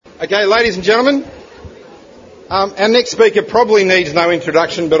Okay, ladies and gentlemen, our next speaker probably needs no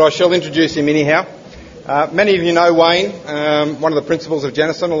introduction, but I shall introduce him anyhow. Many of you know Wayne, one of the principals of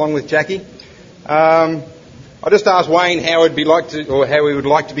Janison, along with Jackie. I just asked Wayne how he would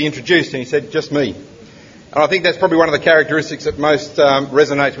like to be introduced, and he said, just me. And I think that's probably one of the characteristics that most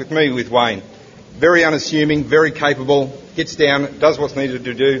resonates with me with Wayne. Very unassuming, very capable, gets down, does what's needed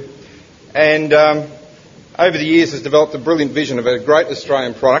to do, and over the years has developed a brilliant vision of a great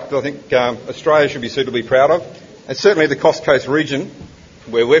Australian product that I think Australia should be suitably proud of. And certainly the Coast Coast region,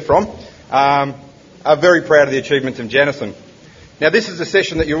 where we're from, are very proud of the achievements of Janison. Now this is a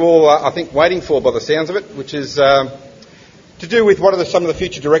session that you're all, I think, waiting for by the sounds of it, which is to do with what are some of the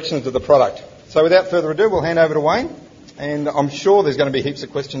future directions of the product. So without further ado, we'll hand over to Wayne. And I'm sure there's going to be heaps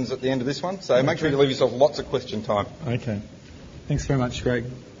of questions at the end of this one, so make sure you leave yourself lots of question time. Okay. Thanks very much, Greg.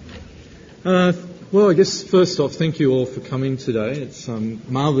 Well, I guess first off, thank you all for coming today. It's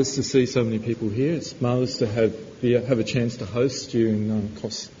marvellous to see so many people here. It's marvellous to have a chance to host you in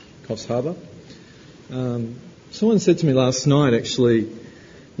Coffs Harbour. Someone said to me last night, actually,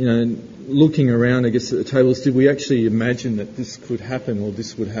 looking around, I guess, at the tables, did we actually imagine that this could happen or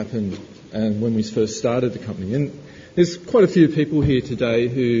this would happen when we first started the company? And there's quite a few people here today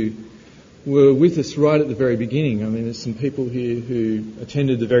who were with us right at the very beginning. I mean, there's some people here who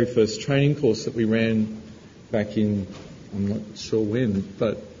attended the very first training course that we ran back in, I'm not sure when,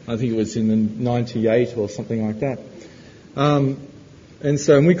 but I think it was in the 98 or something like that.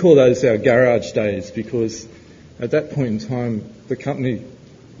 And we call those our garage days because at that point in time, the company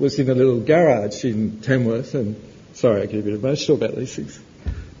was in a little garage in Tamworth, and sorry, I get a bit emotional about these things.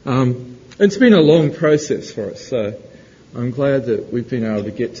 It's been a long process for us, so I'm glad that we've been able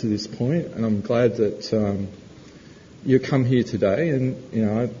to get to this point, and I'm glad that you come here today. And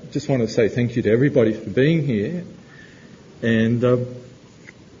I just want to say thank you to everybody for being here, and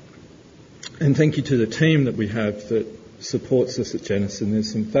thank you to the team that we have that supports us at Janison.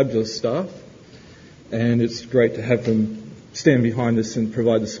 There's some fabulous staff, and it's great to have them stand behind us and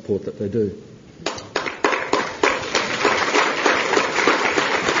provide the support that they do.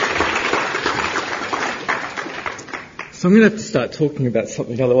 So I'm going to have to start talking about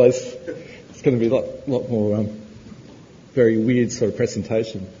something, otherwise it's going to be a lot more very weird sort of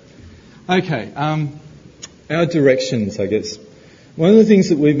presentation. Okay, our directions, I guess. One of the things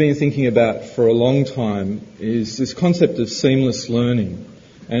that we've been thinking about for a long time is this concept of seamless learning,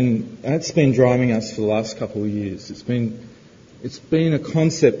 and that's been driving us for the last couple of years. It's been a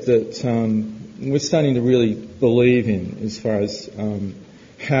concept that we're starting to really believe in as far as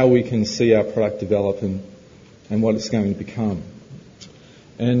how we can see our product develop and what it's going to become.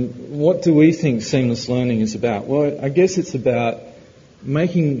 And what do we think seamless learning is about? Well, I guess it's about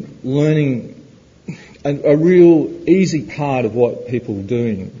making learning a real easy part of what people are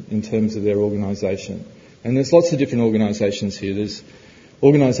doing in terms of their organisation. And there's lots of different organisations here. There's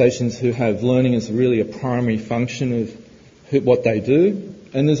organisations who have learning as really a primary function of what they do,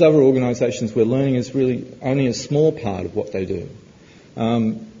 and there's other organisations where learning is really only a small part of what they do.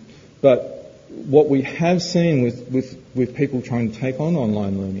 But what we have seen with people trying to take on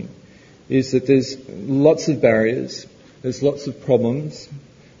online learning is that there's lots of barriers, there's lots of problems.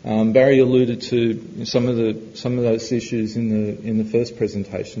 Barry alluded to some of those issues in the first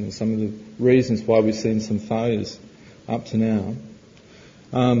presentation and some of the reasons why we've seen some failures up to now.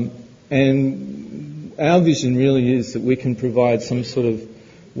 And our vision really is that we can provide some sort of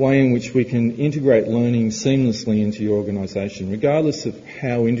way in which we can integrate learning seamlessly into your organisation, regardless of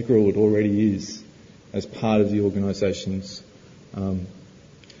how integral it already is as part of the organisation's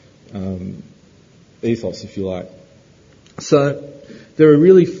ethos, if you like. So there are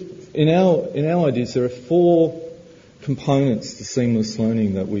really, in our ideas, there are 4 components to seamless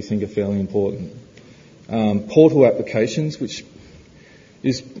learning that we think are fairly important. Portal applications, which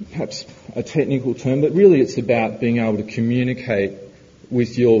is perhaps a technical term, but really it's about being able to communicate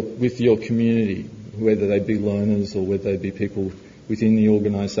with your community, whether they be learners or whether they be people within the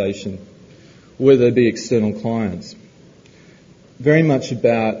organisation, whether they be external clients. Very much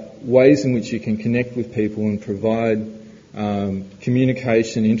about ways in which you can connect with people and provide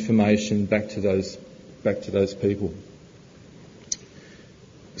communication, information back to those people.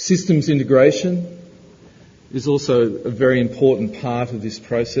 Systems integration is also a very important part of this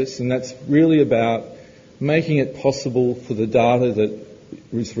process, and that's really about making it possible for the data that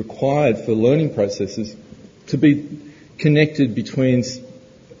is required for learning processes to be connected between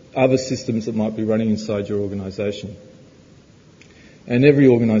other systems that might be running inside your organisation. And every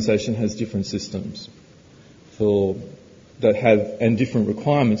organisation has different systems that have and different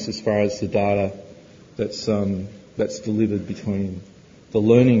requirements as far as the data that's delivered between the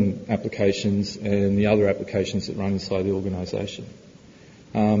learning applications and the other applications that run inside the organisation.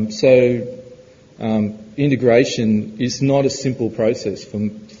 Integration is not a simple process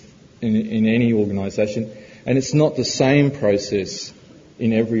in any organisation, and it's not the same process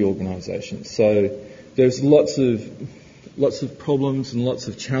in every organisation. So there's lots of problems and lots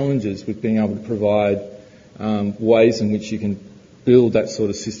of challenges with being able to provide ways in which you can build that sort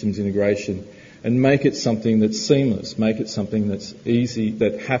of systems integration and make it something that's seamless, make it something that's easy,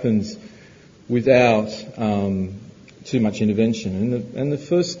 that happens without too much intervention. And the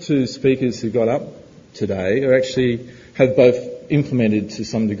first two speakers who got up today have both implemented to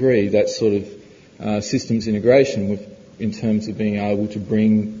some degree that sort of systems integration in terms of being able to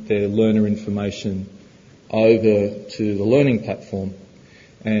bring their learner information over to the learning platform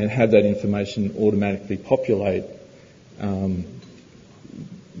and have that information automatically populate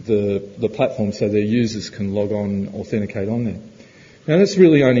the platform so their users can log on, authenticate on there. Now that's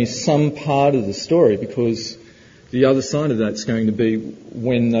really only some part of the story, because the other side of that's going to be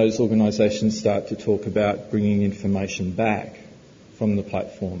when those organisations start to talk about bringing information back from the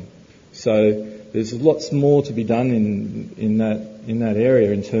platform. So there's lots more to be done in that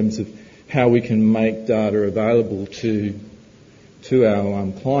area in terms of how we can make data available to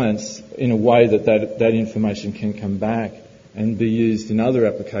our clients in a way that information can come back and be used in other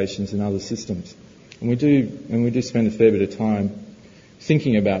applications and other systems. And we do spend a fair bit of time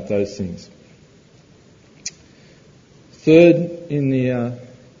thinking about those things. Third in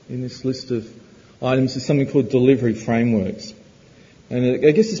this list of items is something called delivery frameworks. And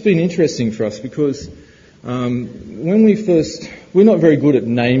I guess it's been interesting for us because we're not very good at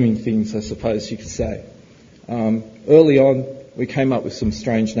naming things, I suppose you could say. Early on, we came up with some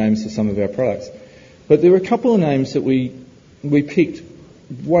strange names for some of our products. But there were a couple of names that we picked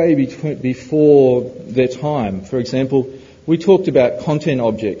way before their time. For example, we talked about content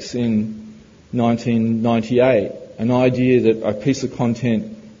objects in 1998, an idea that a piece of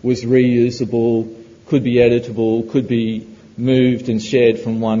content was reusable, could be editable, could be moved and shared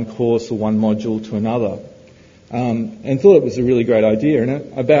from one course or one module to another, and thought it was a really great idea.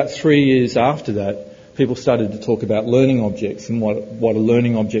 And about 3 years after that, people started to talk about learning objects and what a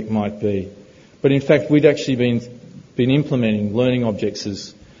learning object might be. But in fact, we'd actually been implementing learning objects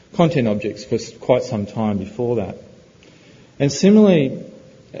as content objects for quite some time before that. And similarly,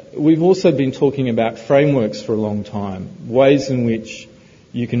 we've also been talking about frameworks for a long time, ways in which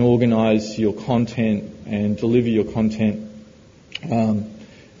you can organise your content and deliver your content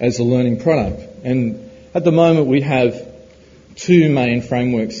as a learning product. And at the moment we have two main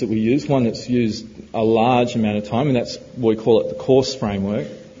frameworks that we use. One that's used a large amount of time, and that's what we call it the course framework.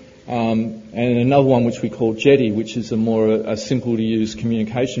 And another one which we call Jetty, which is a simple to use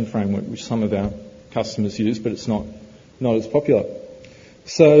communication framework, which some of our customers use, but it's not as popular.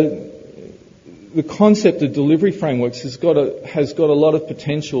 So the concept of delivery frameworks has got a lot of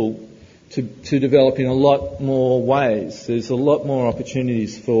potential to develop in a lot more ways. There's a lot more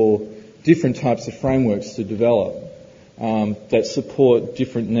opportunities for different types of frameworks to develop that support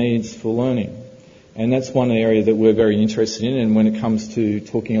different needs for learning. And that's one area that we're very interested in. And when it comes to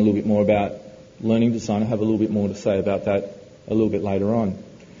talking a little bit more about learning design, I have a little bit more to say about that a little bit later on.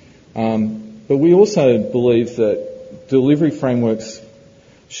 But we also believe that delivery frameworks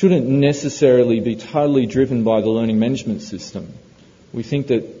shouldn't necessarily be totally driven by the learning management system. We think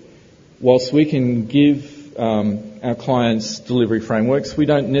that whilst we can give our clients delivery frameworks, we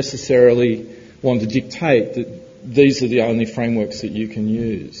don't necessarily want to dictate that these are the only frameworks that you can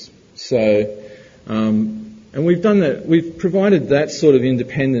use. So, and we've done that. We've provided that sort of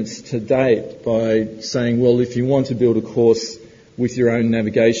independence to date by saying, well, if you want to build a course with your own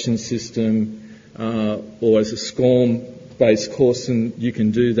navigation system or as a SCORM-based course, and you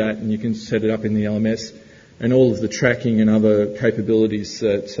can do that, and you can set it up in the LMS, and all of the tracking and other capabilities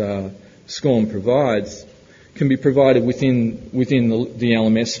that SCORM provides can be provided within the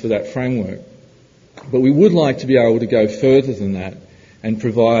LMS for that framework. But we would like to be able to go further than that and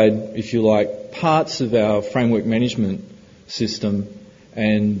provide, if you like, parts of our framework management system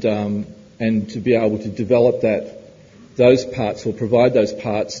and to be able to develop those parts or provide those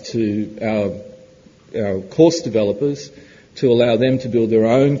parts to our course developers to allow them to build their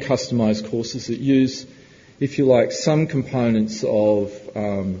own customised courses that use, if you like, some components of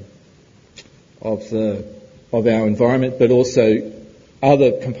our environment, but also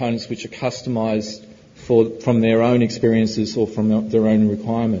other components which are customised from their own experiences or from their own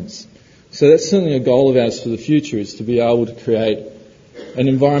requirements. So that's certainly a goal of ours for the future, is to be able to create an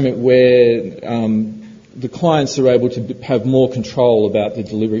environment where the clients are able to have more control about the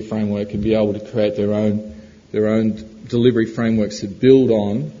delivery framework and be able to create their own delivery frameworks that build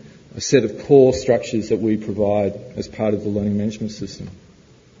on a set of core structures that we provide as part of the learning management system.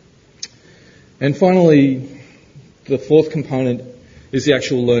 And finally, the fourth component is the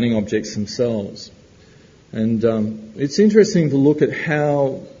actual learning objects themselves. And it's interesting to look at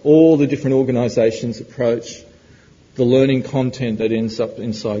how all the different organisations approach the learning content that ends up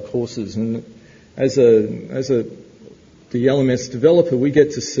inside courses. And as the LMS developer, we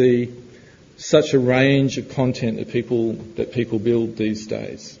get to see such a range of content that people build these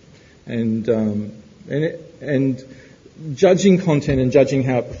days. And judging content and judging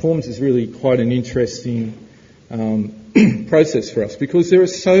how it performs is really quite an interesting process for us, because there are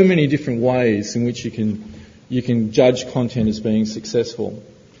so many different ways in which you can judge content as being successful.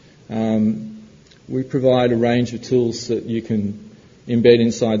 We provide a range of tools that you can embed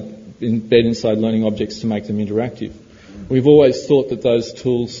inside learning objects to make them interactive. We've always thought that those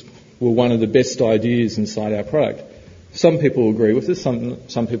tools were one of the best ideas inside our product. Some people agree with us,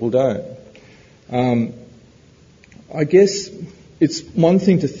 some people don't. I guess it's one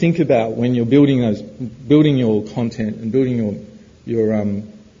thing to think about when you're building your content and building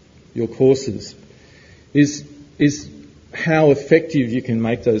your courses is how effective you can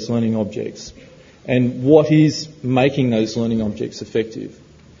make those learning objects, and what is making those learning objects effective.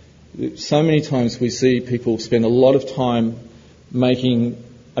 So many times we see people spend a lot of time making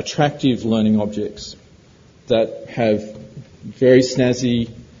attractive learning objects that have very snazzy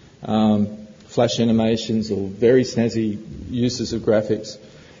flash animations or very snazzy uses of graphics,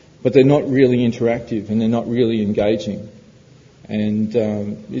 but they're not really interactive and they're not really engaging. And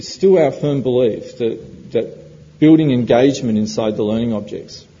it's still our firm belief that building engagement inside the learning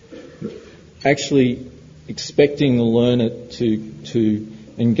objects, actually expecting the learner to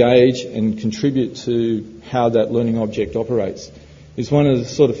engage and contribute to how that learning object operates, is one of the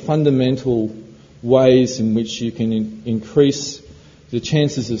sort of fundamental ways in which you can increase the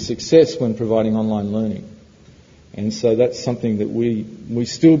chances of success when providing online learning. And so that's something that we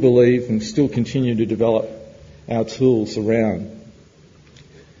still believe and still continue to develop our tools around.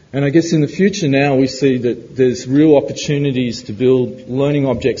 And I guess in the future now we see that there's real opportunities to build learning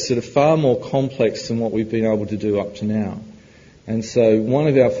objects that are far more complex than what we've been able to do up to now. And so one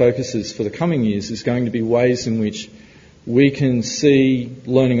of our focuses for the coming years is going to be ways in which we can see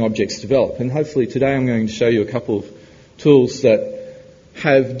learning objects develop. And hopefully today I'm going to show you a couple of tools that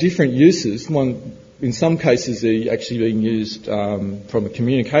have different uses. One, in some cases, they're actually being used from a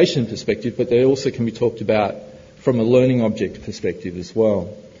communication perspective, but they also can be talked about from a learning object perspective as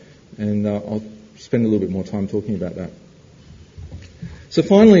well. And I'll spend a little bit more time talking about that. So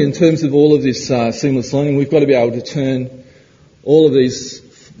finally, in terms of all of this seamless learning, we've got to be able to turn all of these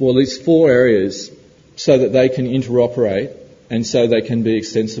four areas so that they can interoperate and so they can be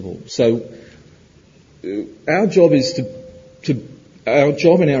extensible. So our job and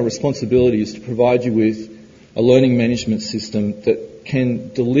our responsibility is to provide you with a learning management system that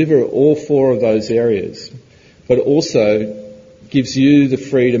can deliver all four of those areas, but also gives you the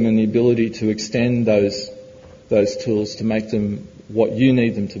freedom and the ability to extend those tools to make them what you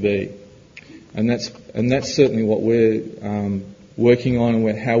need them to be. And that's certainly what we're working on,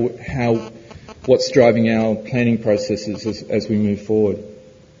 and what's driving our planning processes as we move forward.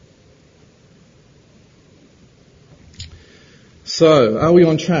 So, are we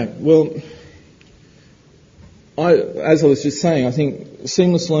on track? Well, as I was just saying, I think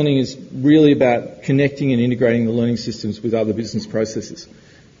seamless learning is really about connecting and integrating the learning systems with other business processes.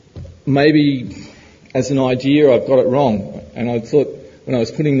 Maybe as an idea I've got it wrong, and I thought when I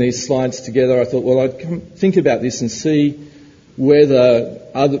was putting these slides together, I thought, well, I'd think about this and see whether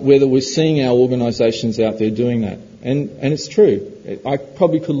we're seeing our organisations out there doing that. And it's true. I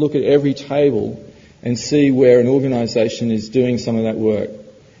probably could look at every table and see where an organisation is doing some of that work.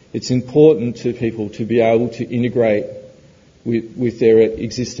 It's important to people to be able to integrate with their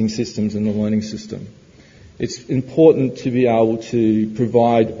existing systems in the learning system. It's important to be able to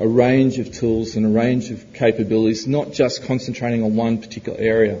provide a range of tools and a range of capabilities, not just concentrating on one particular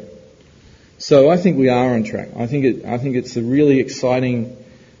area. So I think we are on track. I think it's a really exciting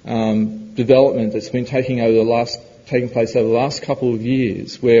development that's been taking place over the last couple of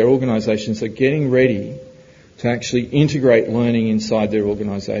years, where organisations are getting ready to actually integrate learning inside their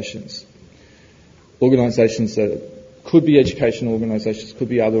organisations. Organisations that could be educational organisations, could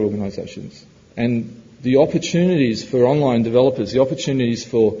be other organisations. And the opportunities for online developers, the opportunities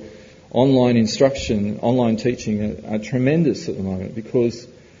for online instruction, online teaching are tremendous at the moment, because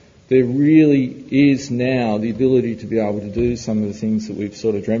there really is now the ability to be able to do some of the things that we've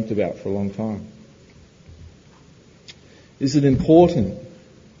sort of dreamt about for a long time. Is it important?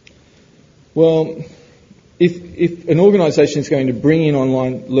 Well, if an organisation is going to bring in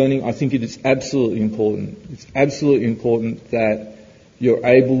online learning, I think it is absolutely important. It's absolutely important that you're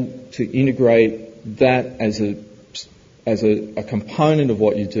able to integrate that as a component of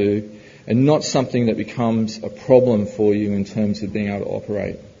what you do, and not something that becomes a problem for you in terms of being able to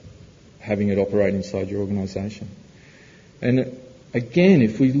operate, having it operate inside your organisation. And again,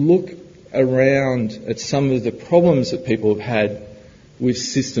 if we look around at some of the problems that people have had with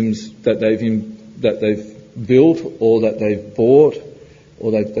systems that they've built or that they've bought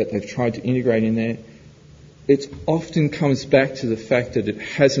or that they've tried to integrate in there, it often comes back to the fact that it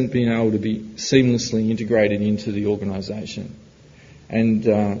hasn't been able to be seamlessly integrated into the organisation. And,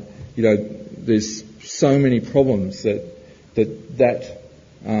 there's so many problems that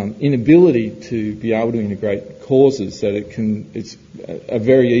inability to be able to integrate causes that it's a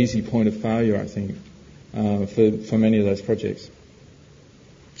very easy point of failure, I think, for many of those projects.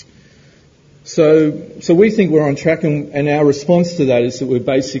 So we think we're on track, and our response to that is that we're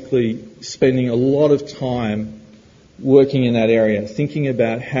basically spending a lot of time working in that area, thinking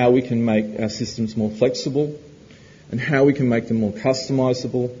about how we can make our systems more flexible and how we can make them more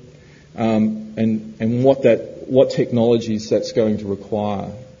customisable, and what technologies that's going to require.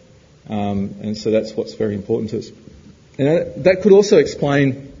 And so that's what's very important to us. And that could also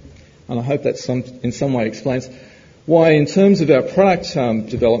explain, and I hope that in some way explains, why in terms of our product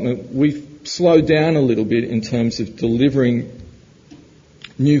development, we've slowed down a little bit in terms of delivering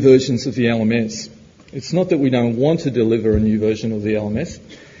new versions of the LMS. It's not that we don't want to deliver a new version of the LMS.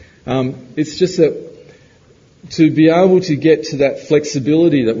 It's just that to be able to get to that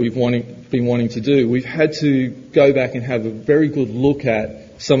flexibility that we've been wanting to do, we've had to go back and have a very good look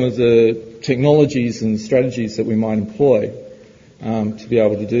at some of the technologies and strategies that we might employ to be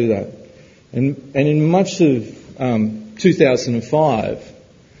able to do that. And in much of 2005,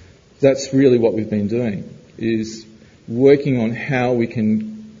 that's really what we've been doing, is working on how we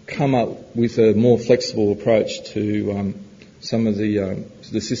can come up with a more flexible approach to some of the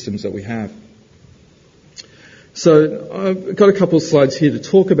systems that we have. So I've got a couple of slides here to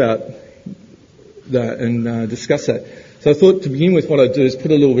talk about that and discuss that. So I thought to begin with, what I'd do is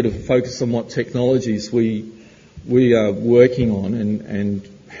put a little bit of a focus on what technologies we are working on and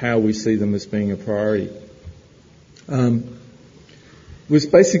how we see them as being a priority. At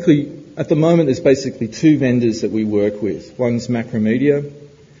the moment, there's basically two vendors that we work with. One's Macromedia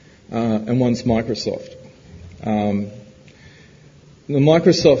and one's Microsoft. The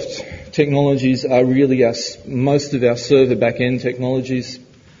Microsoft technologies are really most of our server back-end technologies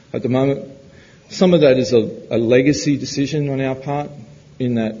at the moment. Some of that is a legacy decision on our part,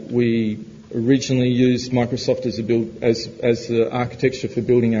 in that we originally used Microsoft as the architecture for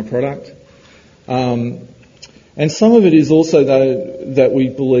building our product. And some of it is also that we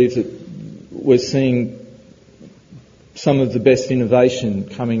believe that we're seeing some of the best innovation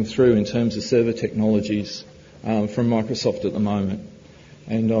coming through in terms of server technologies from Microsoft at the moment.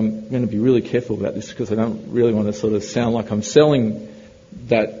 And I'm going to be really careful about this because I don't really want to sort of sound like I'm selling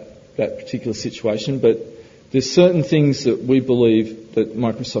that particular situation, but there's certain things that we believe that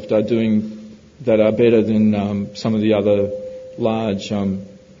Microsoft are doing that are better than some of the other large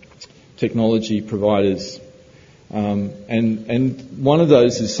technology providers. And one of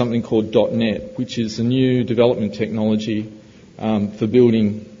those is something called .NET, which is a new development technology for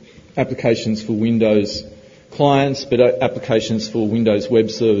building applications for Windows clients, but applications for Windows web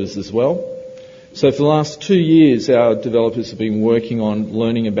servers as well. So for the last 2 years, our developers have been working on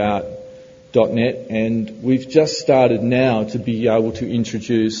learning about .NET, and we've just started now to be able to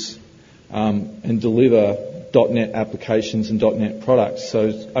introduce and deliver .NET applications and .NET products.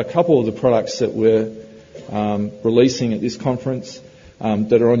 So a couple of the products that we're releasing at this conference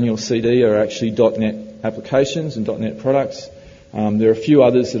that are on your CD are actually .NET applications and .NET products. There are a few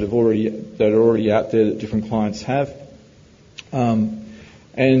others that are already out there that different clients have.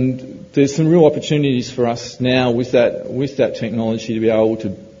 And there's some real opportunities for us now with that technology to be able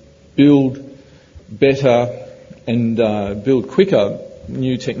to build better and build quicker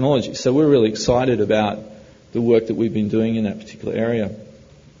new technology. So we're really excited about the work that we've been doing in that particular area.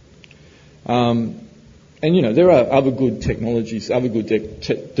 And there are other good technologies, other good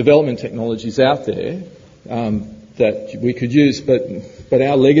development technologies out there that we could use, but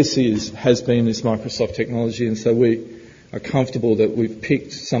our legacy has been this Microsoft technology, and so we are comfortable that we've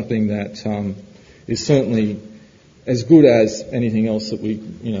picked something that is certainly as good as anything else that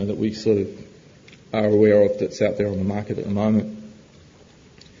we sort of are aware of that's out there on the market at the moment.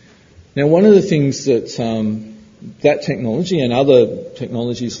 Now, one of the things that that technology and other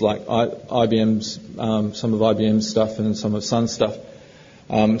technologies like IBM's, some of IBM's stuff and some of Sun's stuff,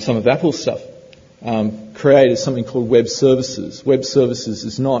 some of Apple's stuff, created something called web services. Web services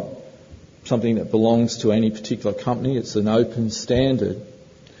is not something that belongs to any particular company. It's an open standard.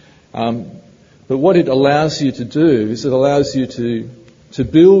 But what it allows you to do is it allows you to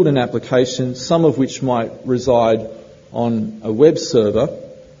build an application, some of which might reside on a web server,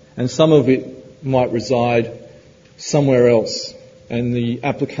 and some of it might reside somewhere else. And the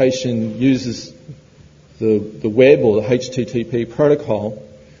application uses the web or the HTTP protocol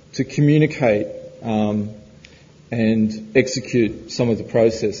to communicate and execute some of the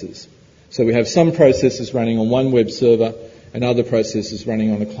processes. So we have some processes running on one web server and other processes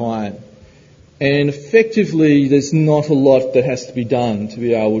running on a client. And effectively, there's not a lot that has to be done to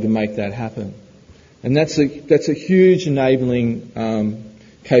be able to make that happen. And that's a huge enabling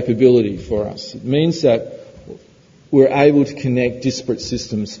capability for us. It means that we're able to connect disparate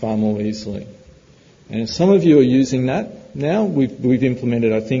systems far more easily. And some of you are using that now. We've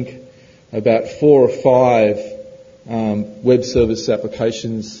implemented, I think, about 4 or 5 web service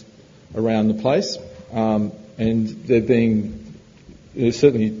applications around the place, and they're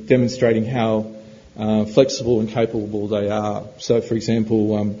certainly demonstrating how flexible and capable they are. So, for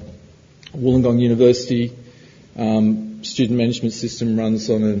example, Wollongong University student management system runs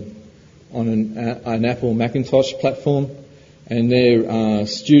on an Apple Macintosh platform, and their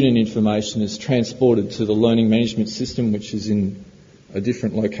student information is transported to the learning management system, which is in a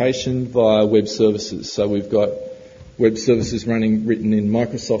different location, via web services. So we've got web services written in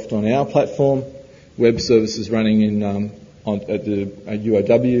Microsoft on our platform, web services running at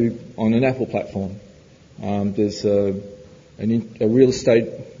UOW on an Apple platform. There's a real estate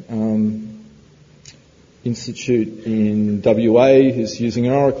institute in WA who's using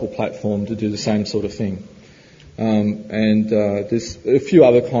an Oracle platform to do the same sort of thing. And there's a few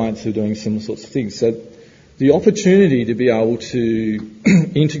other clients who are doing similar sorts of things. So the opportunity to be able to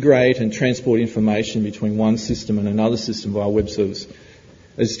integrate and transport information between one system and another system via web service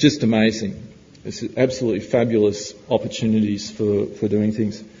is just amazing. It's absolutely fabulous opportunities for doing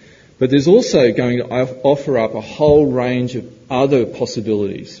things. But there's also going to offer up a whole range of other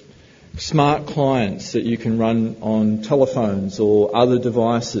possibilities. Smart clients that you can run on telephones or other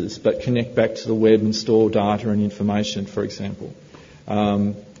devices but connect back to the web and store data and information, for example,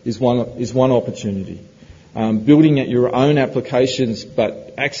 is one opportunity. Building at your own applications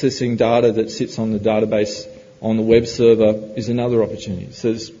but accessing data that sits on the database on the web server is another opportunity.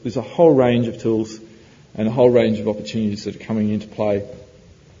 So there's a whole range of tools and a whole range of opportunities that are coming into play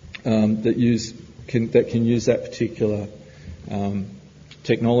that can use that particular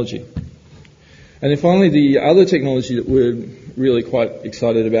technology. And then finally, the other technology that we're really quite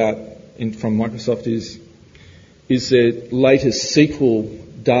excited about from Microsoft is their latest SQL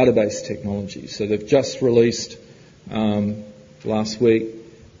database technology. So they've just released last week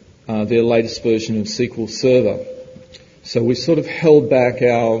their latest version of SQL Server. So we sort of held back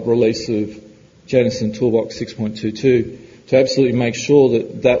our release of Janison Toolbox 6.22 to absolutely make sure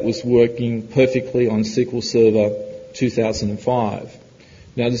that was working perfectly on SQL Server 2005.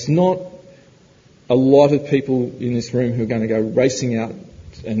 Now, there's not a lot of people in this room who are going to go racing out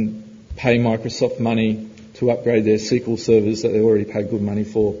and pay Microsoft money to upgrade their SQL servers that they already paid good money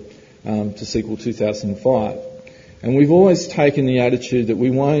for to SQL 2005. And we've always taken the attitude that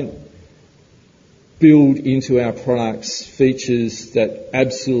we won't build into our products features that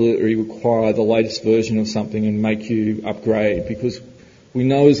absolutely require the latest version of something and make you upgrade, because we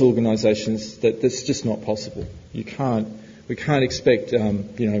know as organisations that that's just not possible. We can't expect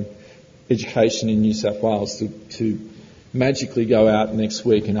education in New South Wales to magically go out next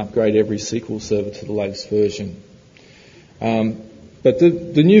week and upgrade every SQL server to the latest version. But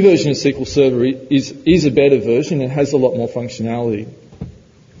the new version of SQL Server is a better version. It has a lot more functionality.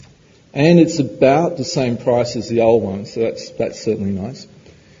 And it's about the same price as the old one, so that's certainly nice.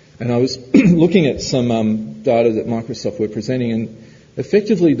 And I was looking at some data that Microsoft were presenting, and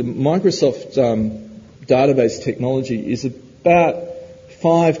effectively the Microsoft database technology is about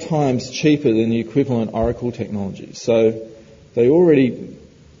 5 times cheaper than the equivalent Oracle technology. So they already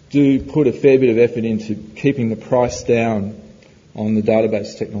do put a fair bit of effort into keeping the price down on the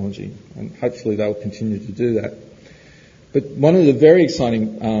database technology, and hopefully they'll continue to do that. But one of the very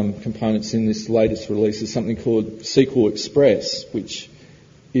exciting components in this latest release is something called SQL Express, which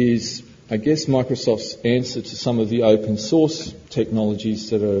is, I guess, Microsoft's answer to some of the open source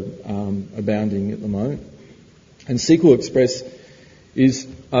technologies that are abounding at the moment. And SQL Express is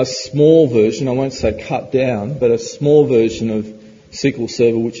a small version, I won't say cut down, but a small version of SQL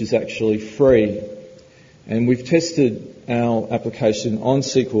Server which is actually free. And we've tested our application on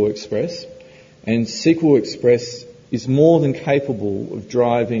SQL Express, and SQL Express is more than capable of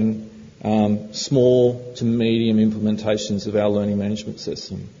driving small to medium implementations of our learning management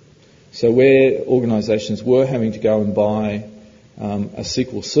system. So where organisations were having to go and buy a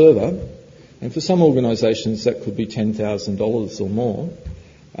SQL server, and for some organisations that could be $10,000 or more,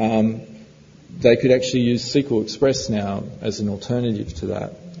 they could actually use SQL Express now as an alternative to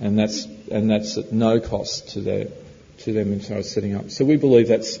that, and that's at no cost to them as far as setting up. So we believe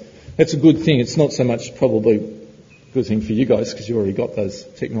that's a good thing. It's not so much probably a good thing for you guys because you already got those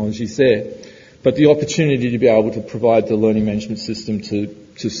technologies there, but the opportunity to be able to provide the learning management system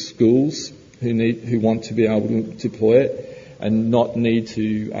to schools who want to be able to deploy it and not need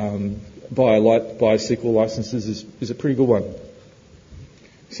to buy SQL licenses is a pretty good one.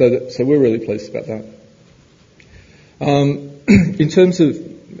 So we're really pleased about that. In terms of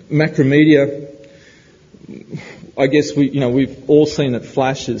Macromedia, I guess we've all seen that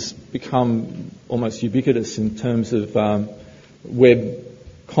Flash has become almost ubiquitous in terms of web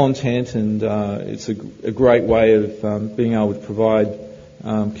content, and it's a great way of being able to provide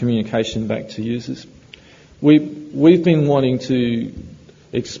communication back to users. We've been wanting to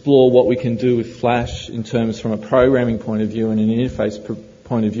explore what we can do with Flash in terms from a programming point of view and an interface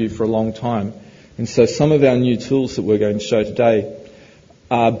point of view for a long time. And so some of our new tools that we're going to show today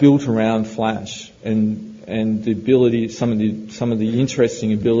are built around Flash and the ability, some of the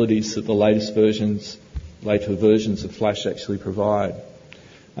interesting abilities that the later versions of Flash actually provide.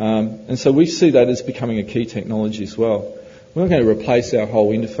 And so we see that as becoming a key technology as well. We're not going to replace our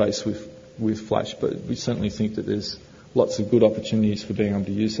whole interface with Flash, but we certainly think that there's lots of good opportunities for being able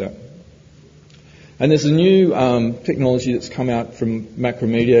to use that. And there's a new technology that's come out from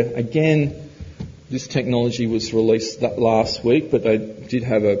Macromedia. Again, this technology was released last week, but they did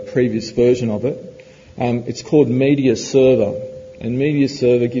have a previous version of it. It's called Media Server, and Media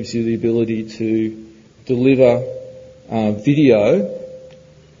Server gives you the ability to deliver video,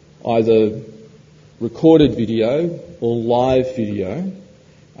 either recorded video or live video,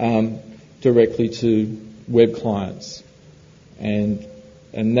 directly to web clients, and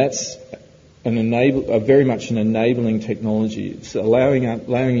that's very much an enabling technology. It's allowing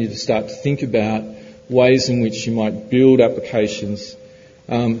you to start to think about ways in which you might build applications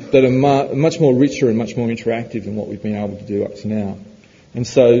that are much more richer and much more interactive than what we've been able to do up to now. And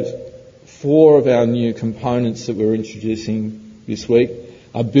so 4 of our new components that we're introducing this week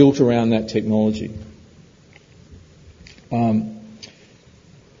are built around that technology.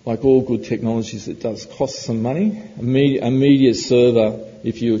 Like all good technologies, it does cost some money. A media server,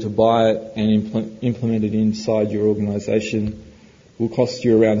 if you were to buy it and implement it inside your organisation, will cost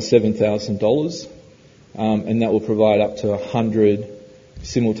you around $7,000, and that will provide up to 100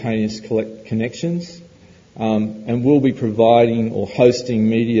 simultaneous connections. And we'll be providing or hosting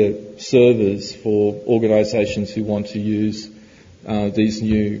media servers for organisations who want to use these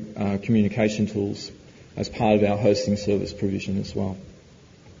new communication tools as part of our hosting service provision as well.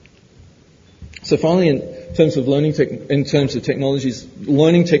 So finally, in terms of technologies,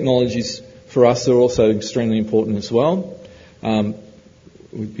 learning technologies for us are also extremely important as well. It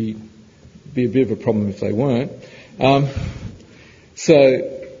would be a bit of a problem if they weren't. So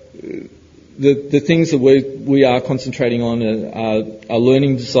the things that we are concentrating on are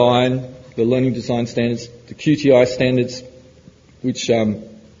learning design, the learning design standards, the QTI standards, which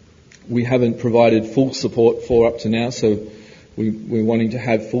we haven't provided full support for up to now, so we're wanting to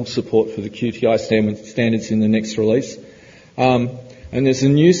have full support for the QTI standards in the next release. And there's a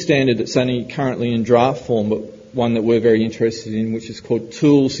new standard that's only currently in draft form, but one that we're very interested in, which is called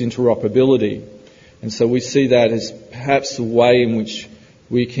tools interoperability. And so we see that as perhaps a way in which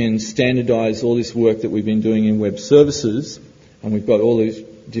we can standardise all this work that we've been doing in web services, and we've got all these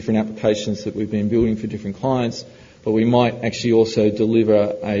different applications that we've been building for different clients, but we might actually also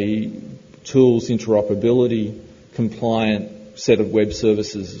deliver a tools interoperability compliant set of web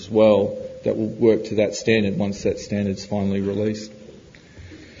services as well that will work to that standard once that standard's finally released.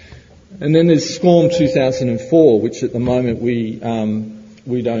 And then there's SCORM 2004, which at the moment we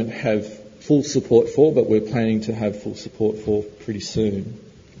don't have full support for, but we're planning to have full support for pretty soon,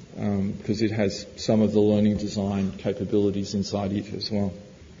 because it has some of the learning design capabilities inside it as well.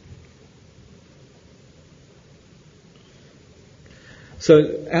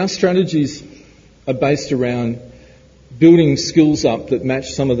 So our strategies are based around building skills up that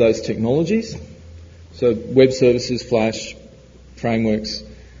match some of those technologies. So web services, Flash, frameworks,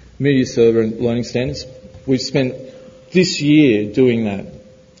 media server and learning standards. We've spent this year doing that.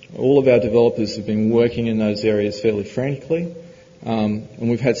 All of our developers have been working in those areas fairly frantically, and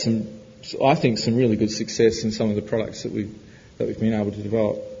we've had some really good success in some of the products that we've been able to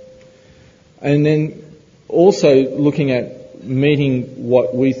develop. And then also looking at meeting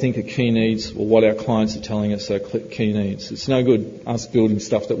what we think are key needs or what our clients are telling us are key needs. It's no good us building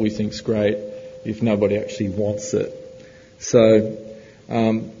stuff that we think's great if nobody actually wants it. So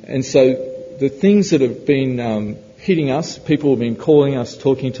the things that have been hitting us, people have been calling us,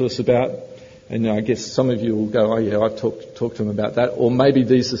 talking to us about, and I guess some of you will go, oh yeah, I've talked to them about that, or maybe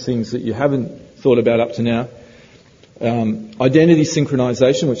these are things that you haven't thought about up to now. Identity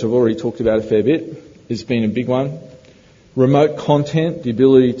synchronization, which I've already talked about a fair bit, has been a big one. Remote content, the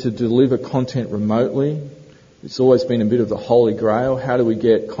ability to deliver content remotely. It's always been a bit of the holy grail. How do we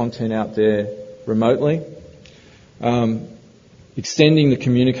get content out there remotely? Extending the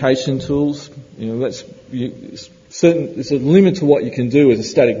communication tools. There's a limit to what you can do with a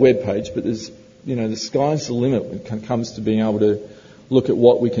static web page, but the sky's the limit when it comes to being able to look at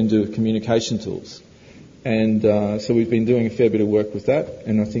what we can do with communication tools. And so we've been doing a fair bit of work with that.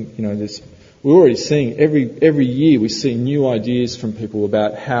 And I think we're already seeing every year we see new ideas from people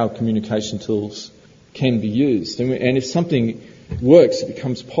about how communication tools can be used. And if something works, it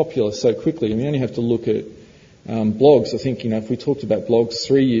becomes popular so quickly. And we only have to look at blogs. I think if we talked about blogs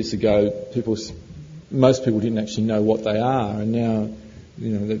 3 years ago, most people didn't actually know what they are, and now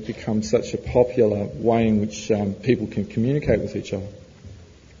they've become such a popular way in which people can communicate with each other.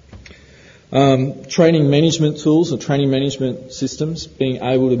 Training management tools or training management systems, being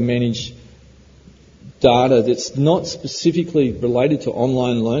able to manage data that's not specifically related to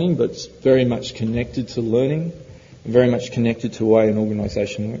online learning, but it's very much connected to learning, and very much connected to the way an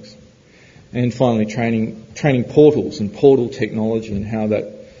organisation works. And finally, training portals and portal technology and how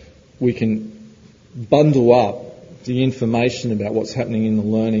that we can bundle up the information about what's happening in the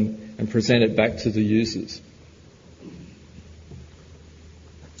learning and present it back to the users.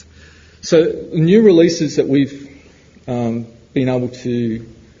 So new releases that we've been able to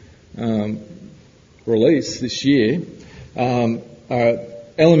release this year are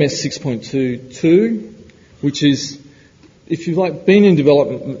LMS 6.2.2, which is, if you've been in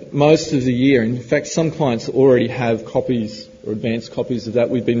development most of the year. In fact, some clients already have copies or advanced copies of that.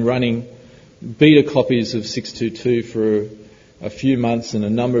 We've been running beta copies of 6.2.2 for a few months, and a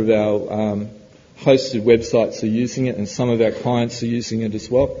number of our hosted websites are using it, and some of our clients are using it as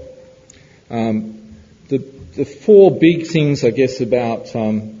well. The four big things, I guess, about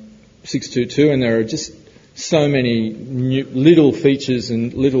 6.2.2, and there are just so many new little features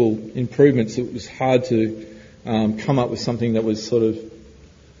and little improvements, it was hard to come up with something that was sort of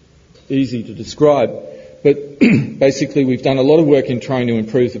easy to describe. But basically we've done a lot of work in trying to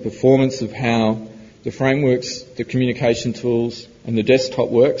improve the performance of how the frameworks, the communication tools and the desktop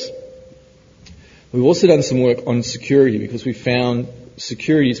works. We've also done some work on security, because we found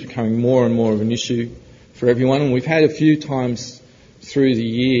security is becoming more and more of an issue for everyone. And we've had a few times through the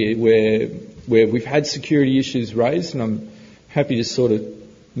year where we've had security issues raised, and I'm happy to sort of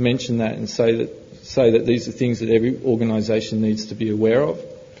mention that and say that these are things that every organisation needs to be aware of.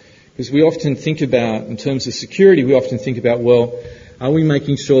 Because we often think about, in terms of security, well, are we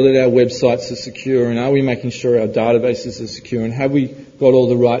making sure that our websites are secure, and are we making sure our databases are secure, and have we got all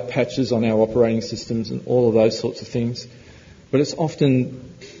the right patches on our operating systems and all of those sorts of things. But it's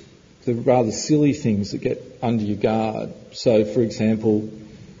often the rather silly things that get under your guard. So, for example,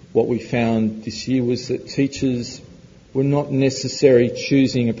 what we found this year was that teachers were not necessarily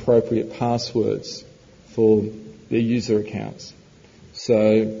choosing appropriate passwords for their user accounts.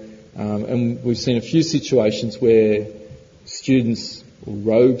 So, and we've seen a few situations where students, or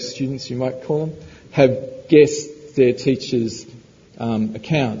rogue students you might call them, have guessed their teachers'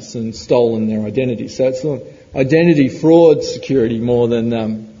 accounts and stolen their identity. So it's identity fraud security more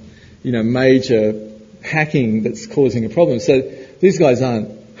than major hacking that's causing a problem. So these guys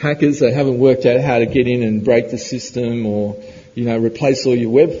aren't hackers. They haven't worked out how to get in and break the system or replace all your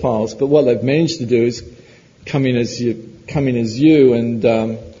web files. But what they've managed to do is come in as you and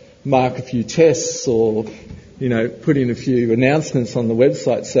mark a few tests or put in a few announcements on the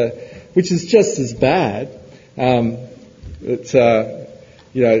website. So, which is just as bad. So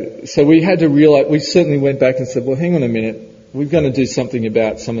we had to realise. We certainly went back and said, well, hang on a minute. We're going to do something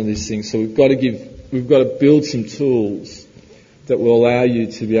about some of these things. So we've got to build some tools that will allow you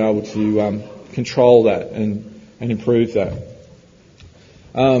to be able to control that and improve that.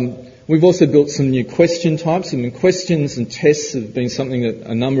 We've also built some new question types. Questions and tests have been something that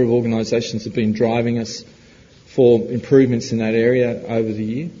a number of organisations have been driving us for improvements in that area over the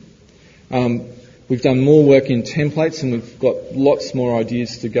year. We've done more work in templates, and we've got lots more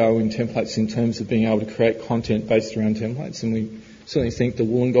ideas to go in templates in terms of being able to create content based around templates. And we certainly thank the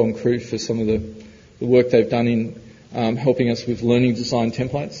Wollongong crew for some of the work they've done in helping us with learning design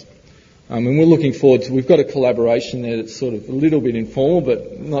templates. And we're looking forward to, we've got a collaboration there that's sort of a little bit informal,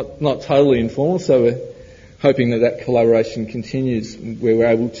 but not totally informal, so we're hoping that collaboration continues, where we're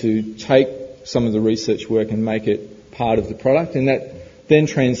able to take some of the research work and make it part of the product, and that then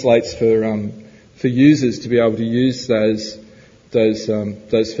translates for users to be able to use those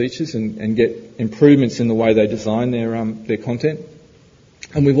features and get improvements in the way they design their content.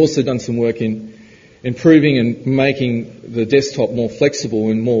 And we've also done some work in improving and making the desktop more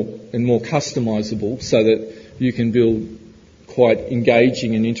flexible and more customizable, so that you can build quite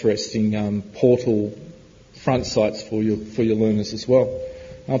engaging and interesting portal front sites for your learners as well.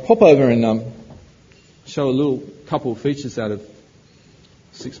 I'll pop over and show a couple of features out of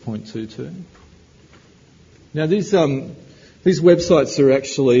 6.22. Now these websites are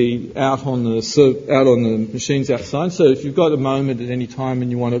actually out on the machines outside. So if you've got a moment at any time and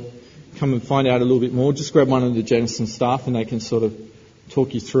you want to come and find out a little bit more, just grab one of the Janison staff and they can sort of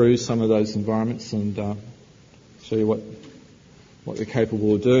talk you through some of those environments and show you what they're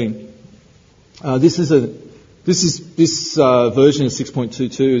capable of doing. This version of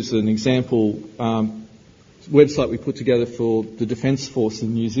 6.22 is an example website we put together for the Defence Force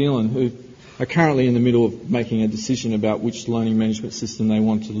in New Zealand, who are currently in the middle of making a decision about which learning management system they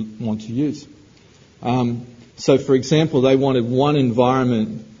want to use. So, for example, they wanted one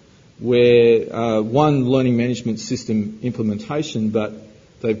environment where one learning management system implementation, but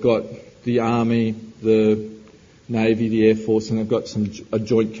they've got the Army, the Navy, the Air Force, and they've got a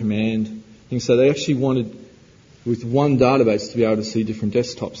joint command thing. So they actually wanted, with one database, to be able to see different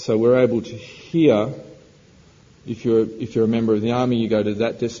desktops. So we're able to here, if you're a member of the Army, you go to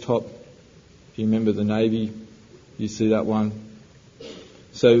that desktop. If you're a member of the Navy, you see that one.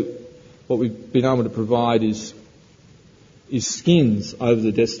 So what we've been able to provide is skins over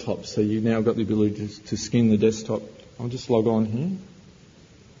the desktop. So you've now got the ability to skin the desktop. I'll just log on here.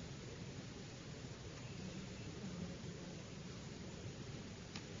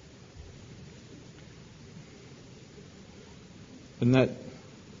 And that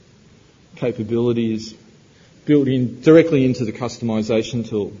capability is built in directly into the customization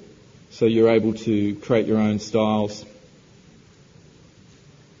tool. So you're able to create your own styles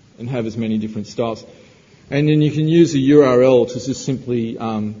and have as many different styles. And then you can use a URL to just simply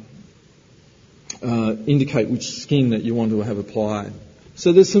indicate which skin that you want to have applied.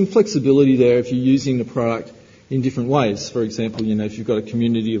 So there's some flexibility there if you're using the product in different ways. For example, if you've got a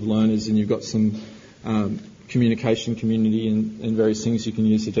community of learners and you've got some communication community and various things, you can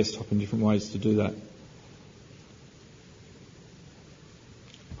use the desktop in different ways to do that.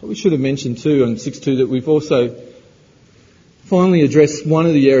 What we should have mentioned too on 6.2 that we've also finally addressed one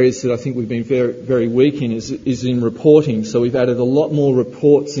of the areas that I think we've been very, very weak in is in reporting. So we've added a lot more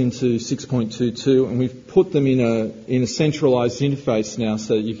reports into 6.22 and we've put them in a centralised interface now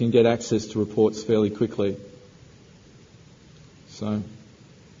so that you can get access to reports fairly quickly. So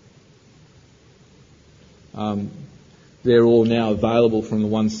they're all now available from the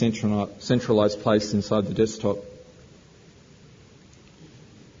one centralised place inside the desktop.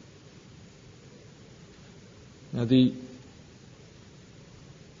 Now the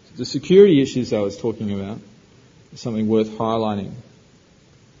security issues I was talking about is something worth highlighting.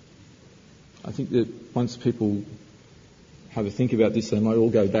 I think that once people have a think about this, they might all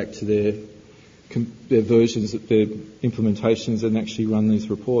go back to their versions, their implementations, and actually run these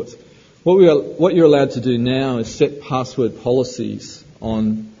reports. What you're allowed to do now is set password policies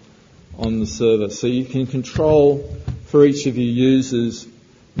on the server, so you can control for each of your users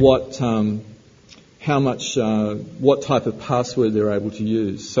what type of password they're able to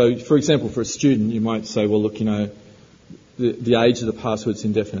use. So, for example, for a student, you might say, well, look, the age of the password's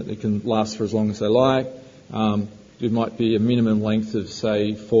indefinite. It can last for as long as they like. There might be a minimum length of,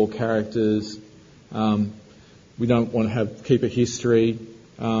 say, 4 characters. We don't want to keep a history.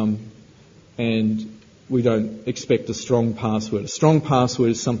 And we don't expect a strong password. A strong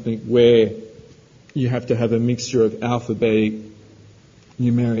password is something where you have to have a mixture of alphabetic,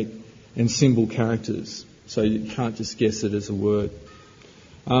 numeric, and symbol characters, so you can't just guess it as a word.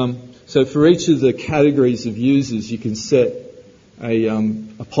 So for each of the categories of users, you can set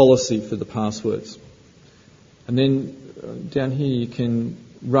a policy for the passwords. And then down here you can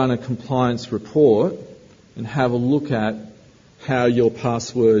run a compliance report and have a look at how your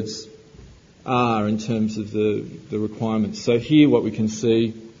passwords are in terms of the requirements. So here what we can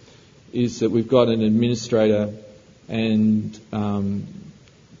see is that we've got an administrator and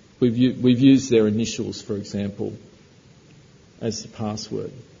we've used their initials, for example, as the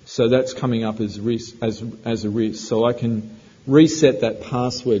password. So that's coming up as a risk. So I can reset that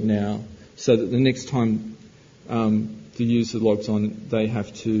password now so that the next time the the user logs on,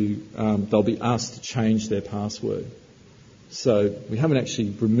 they'll be asked to change their password. So we haven't actually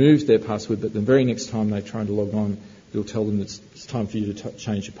removed their password, but the very next time they try to log on, we'll tell them it's time for you to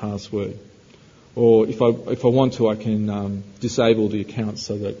change your password. Or if I want to, I can disable the account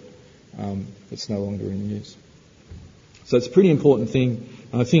so that it's no longer in use. So it's a pretty important thing.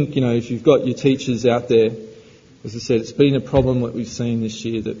 And I think, if you've got your teachers out there, as I said, it's been a problem that we've seen this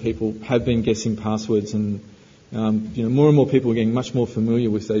year, that people have been guessing passwords, and more and more people are getting much more familiar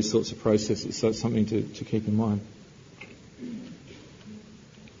with these sorts of processes. So it's something to keep in mind.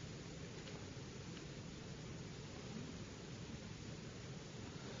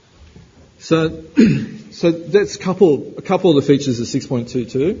 So that's a couple of the features of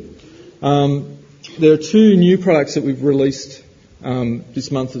 6.22. There are two new products that we've released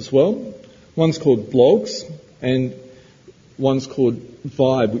this month as well. One's called Blogs, and one's called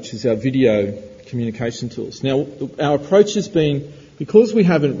Vibe, which is our video communication tools. Now, our approach has been, because we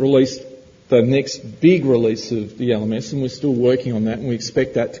haven't released the next big release of the LMS, and we're still working on that, and we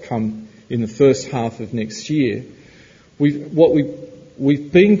expect that to come in the first half of next year,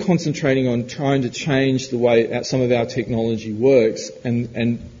 we've been concentrating on trying to change the way some of our technology works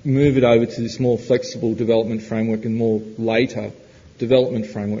and move it over to this more flexible development framework and more later development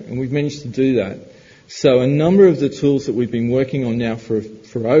framework. And we've managed to do that. So a number of the tools that we've been working on now for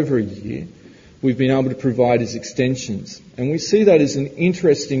over a year, we've been able to provide as extensions. And we see that as an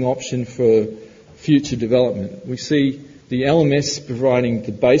interesting option for future development. We see the LMS providing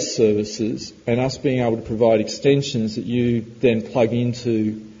the base services and us being able to provide extensions that you then plug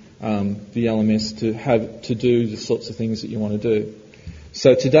into the LMS to do the sorts of things that you want to do.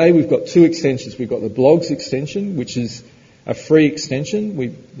 So today we've got two extensions. We've got the Blogs extension, which is a free extension.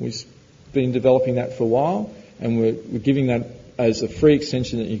 We've been developing that for a while, and we're giving that as a free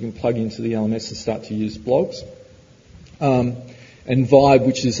extension that you can plug into the LMS and start to use Blogs. And Vibe,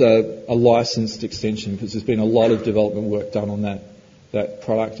 which is a licensed extension, because there's been a lot of development work done on that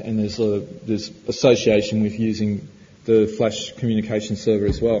product, and there's association with using the Flash communication server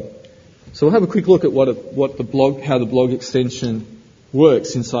as well. So we'll have a quick look at how the blog extension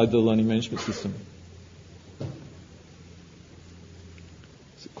works inside the learning management system. There's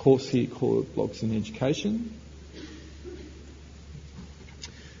a course here called Blogs in Education.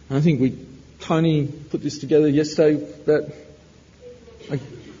 And I think Tony put this together yesterday.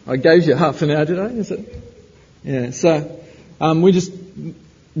 I gave you half an hour, did I? Is it? Yeah. So we just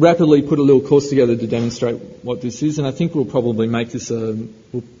rapidly put a little course together to demonstrate what this is, and I think we'll probably make this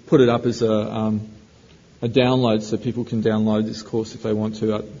we'll put it up as a download, so people can download this course if they want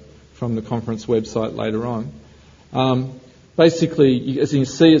to from the conference website later on. Basically, as you can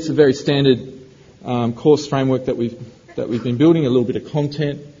see, it's a very standard course framework that we've been building. A little bit of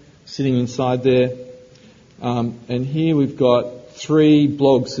content sitting inside there, and here we've got 3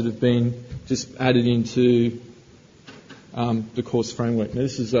 blogs that have been just added into the course framework. Now,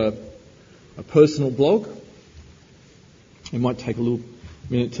 this is a personal blog. It might take a little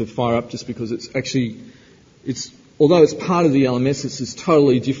minute to fire up just because although it's part of the LMS, it's this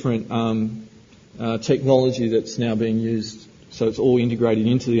totally different technology that's now being used. So it's all integrated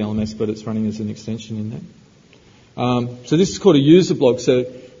into the LMS, but it's running as an extension in there. So this is called a user blog. So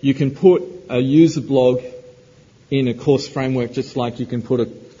you can put a user blog in a course framework just like you can put a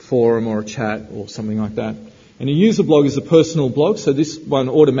forum or a chat or something like that. And a user blog is a personal blog, so this one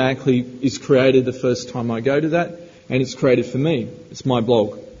automatically is created the first time I go to that, and it's created for me. It's my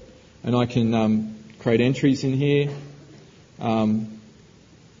blog. And I can create entries in here.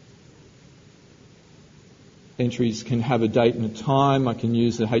 Entries can have a date and a time. I can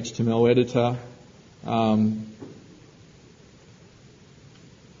use the HTML editor.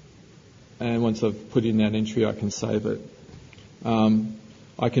 And once I've put in that entry, I can save it.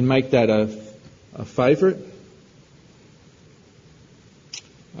 I can make that a favourite.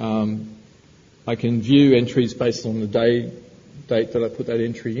 I can view entries based on the date that I put that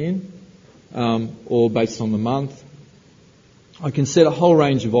entry in, or based on the month. I can set a whole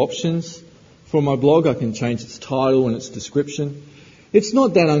range of options for my blog. I can change its title and its description. It's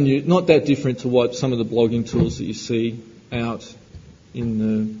not that different to what some of the blogging tools that you see out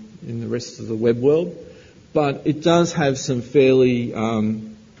in the rest of the web world, but it does have some fairly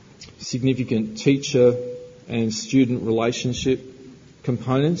significant teacher and student relationship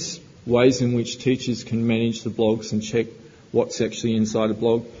components, ways in which teachers can manage the blogs and check what's actually inside a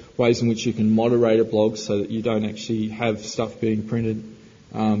blog, ways in which you can moderate a blog so that you don't actually have stuff being printed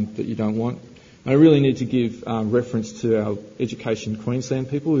that you don't want. I really need to give reference to our Education Queensland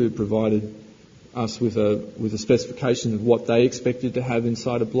people who provided us with a specification of what they expected to have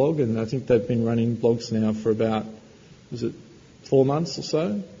inside a blog, and I think they've been running blogs now for about was it 4 months or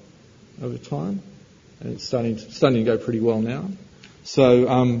so over time, and it's starting to go pretty well now.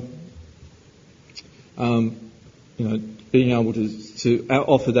 So, being able to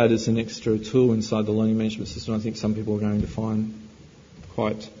offer that as an extra tool inside the learning management system, I think some people are going to find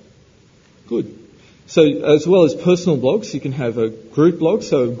quite good. So, as well as personal blogs, you can have a group blog.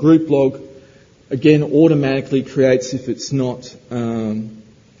 So, a group blog, again, automatically creates, if it's not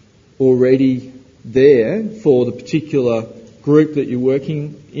already there, for the particular group that you're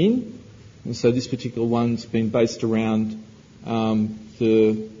working in. And so this particular one's been based around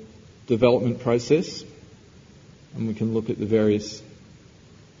the development process, and we can look at the various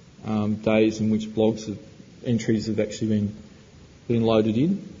days in which entries have actually been loaded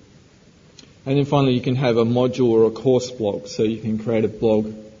in. And then finally you can have a module or a course blog, so you can create a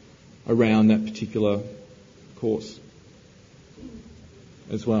blog around that particular course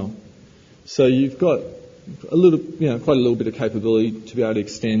as well. So you've got quite a little bit of capability to be able to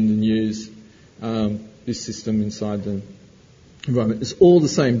extend and use this system inside the environment. It's all the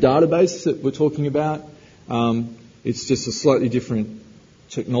same database that we're talking about. It's just a slightly different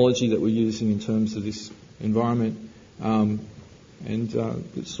technology that we're using in terms of this environment, and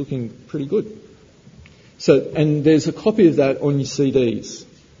it's looking pretty good. So, and there's a copy of that on your CDs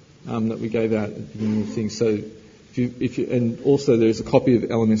that we gave out at the beginning of the thing. So, and also there's a copy of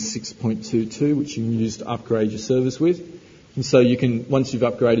LMS 6.22 which you can use to upgrade your servers with. And so you can, once you've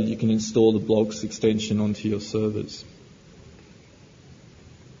upgraded, you can install the blogs extension onto your servers.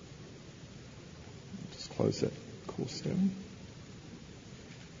 Just close that course down.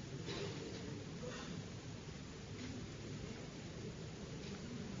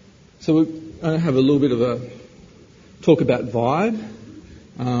 So we're going to have a little bit of a talk about Vibe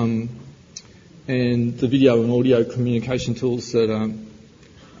and the video and audio communication tools that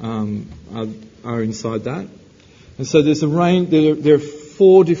are inside that. And so there's a range. There are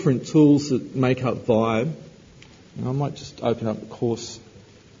 4 different tools that make up Vibe. And I might just open up the course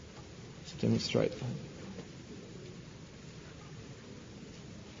to demonstrate that.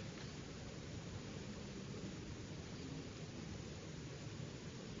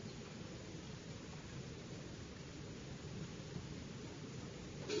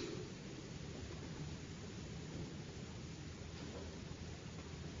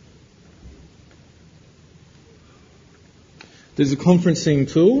 There's a conferencing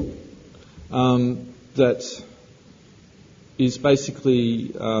tool that is basically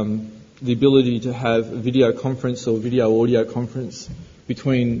the ability to have a video conference or video audio conference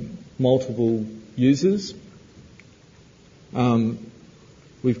between multiple users. I've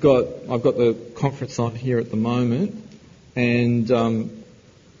got the conference on here at the moment, and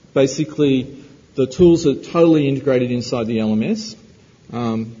basically the tools are totally integrated inside the LMS.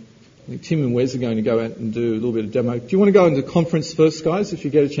 I think Tim and Wes are going to go out and do a little bit of demo. Do you want to go into conference first, guys, if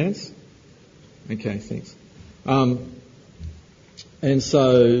you get a chance? Okay, thanks. And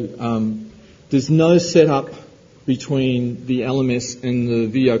so there's no setup between the LMS and the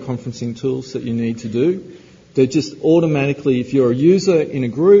video conferencing tools that you need to do. They're just automatically, if you're a user in a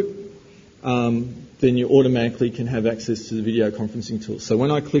group, then you automatically can have access to the video conferencing tool. So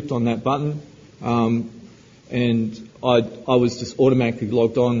when I clicked on that button, and I was just automatically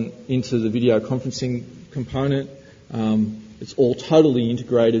logged on into the video conferencing component. It's all totally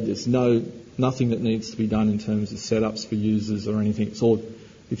integrated. There's nothing that needs to be done in terms of setups for users or anything. It's all,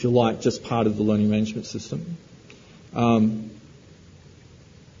 if you like, just part of the learning management system. We've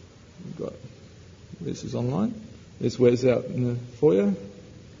got Wes is online. There's Wes out in the foyer.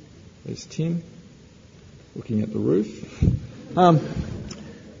 There's Tim looking at the roof.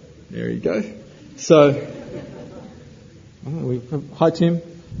 There you go. So, hi Tim.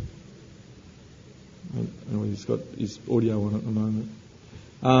 He's got his audio on at the moment.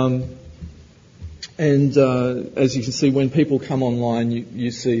 And as you can see, when people come online,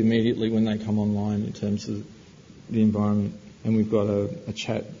 you see immediately when they come online in terms of the environment. And we've got a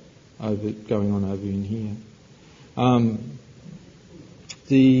chat going on over in here.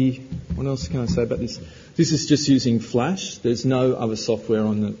 What else can I say about this? This is just using Flash. There's no other software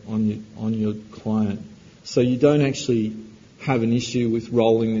on your client, so you don't actually have an issue with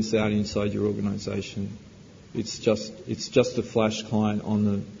rolling this out inside your organisation. It's just a Flash client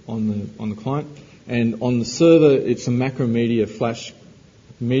on the client, and on the server it's a Macromedia Flash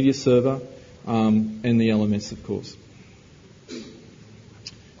media server, and the LMS, of course.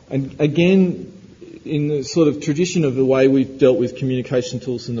 And again, in the sort of tradition of the way we've dealt with communication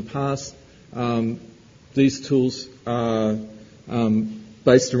tools in the past, these tools are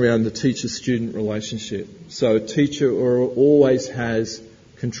based around the teacher-student relationship. So a teacher always has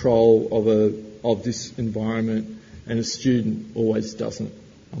control of this environment and a student always doesn't,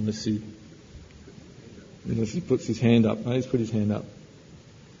 unless he puts his hand up. No, he's put his hand up.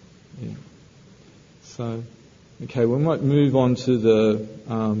 Yeah. So, okay, we might move on to the,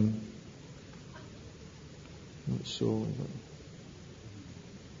 not sure.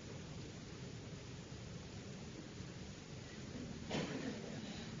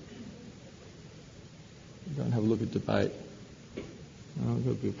 Go and have a look at debate. There's got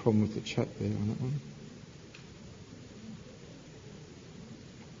to be a problem with the chat there on that one.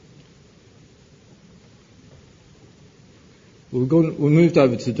 We moved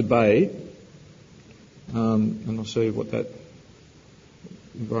over to debate, and I'll show you what that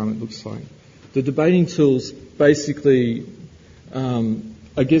environment looks like. The debating tools basically,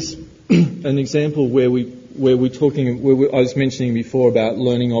 I guess, an example where I was mentioning before about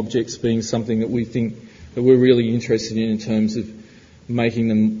learning objects being something that we think that we're really interested in terms of making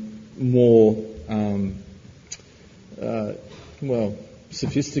them more,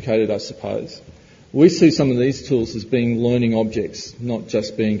 sophisticated, I suppose. We see some of these tools as being learning objects, not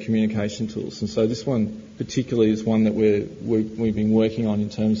just being communication tools. And so this one particularly is one that we've been working on in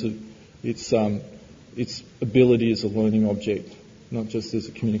terms of its ability as a learning object, not just as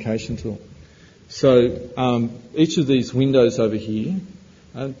a communication tool. So each of these windows over here,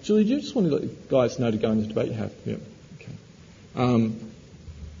 Julie, do you just want to let the guys know to go into debate? You have, yeah. Okay.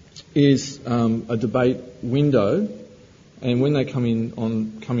 Is a debate window. And when they come in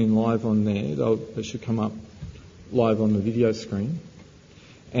live on there, they should come up live on the video screen.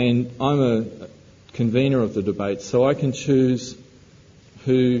 And I'm a convener of the debate, so I can choose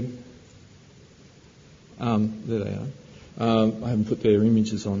who. There they are. I haven't put their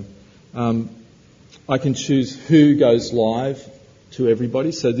images on. I can choose who goes live to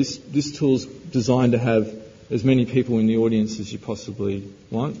everybody. So this tool's designed to have as many people in the audience as you possibly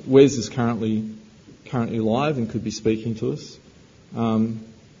want. Wes is currently live and could be speaking to us. And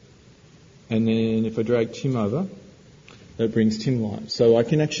then if I drag Tim over, that brings Tim live. So I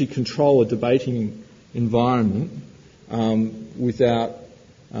can actually control a debating environment without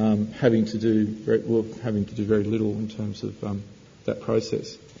having to do very little in terms of that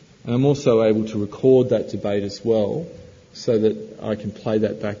process. And I'm also able to record that debate as well, so that I can play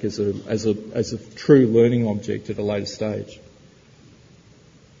that back as a true learning object at a later stage.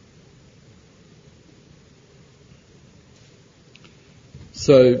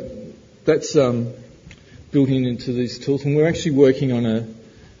 So that's built into these tools, and we're actually working on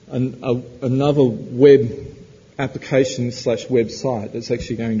another web application / website that's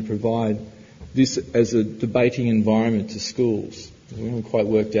actually going to provide this as a debating environment to schools. We haven't quite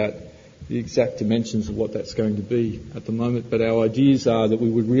worked out the exact dimensions of what that's going to be at the moment, but our ideas are that we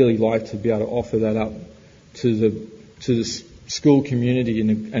would really like to be able to offer that up to the school community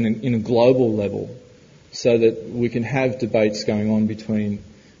in a global level, so that we can have debates going on between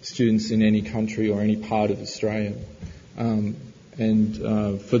students in any country or any part of Australia, and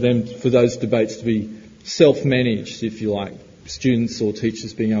for those debates to be self-managed, if you like, students or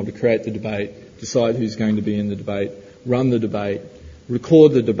teachers being able to create the debate, decide who's going to be in the debate, run the debate,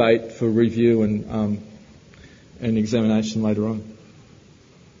 record the debate for review and examination later on.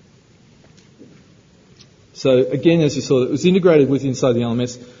 So again, as you saw, it was integrated with inside the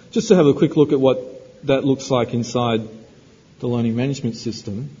LMS. Just to have a quick look at what that looks like inside the learning management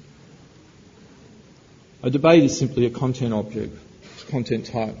system. A debate is simply a content object. It's a content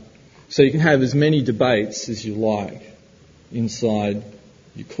type. So you can have as many debates as you like inside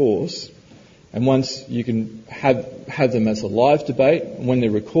your course. And once you can have them as a live debate, when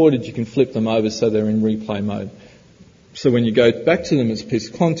they're recorded, you can flip them over so they're in replay mode. So when you go back to them as a piece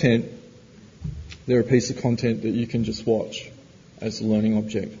of content, they're a piece of content that you can just watch as a learning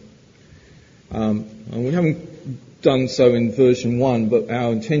object. And we haven't done so in version 1, but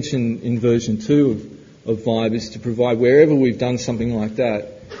our intention in version 2 of Vibe is to provide, wherever we've done something like that,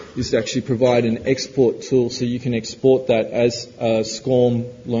 is to actually provide an export tool so you can export that as a SCORM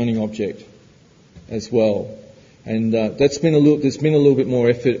learning object as well. And there's been a little bit more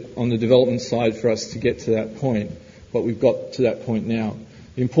effort on the development side for us to get to that point, but we've got to that point now.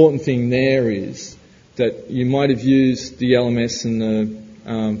 The important thing there is that you might have used the LMS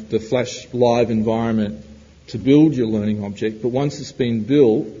and the Flash Live environment to build your learning object, but once it's been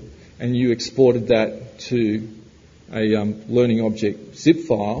built and you exported that to a learning object zip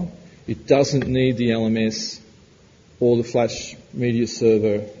file, it doesn't need the LMS or the Flash media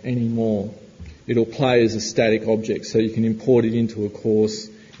server anymore. It'll play as a static object, so you can import it into a course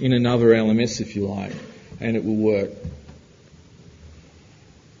in another LMS if you like, and it will work.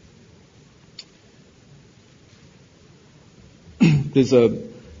 There's a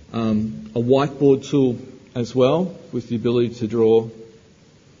whiteboard tool as well, with the ability to draw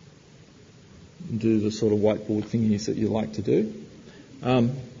and do the sort of whiteboard thingies that you like to do. I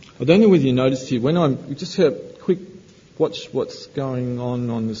don't know whether you noticed here, just have a quick watch what's going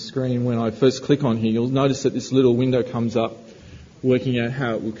on the screen. When I first click on here, you'll notice that this little window comes up working out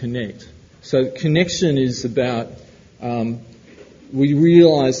how it will connect. So connection is about, we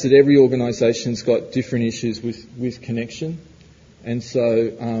realise that every organisation's got different issues with connection. And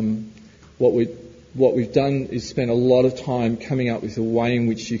so what we've done is spent a lot of time coming up with a way in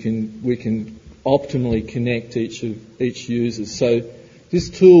which we can optimally connect each user. So this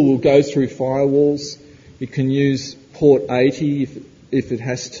tool will go through firewalls. It can use port 80 if it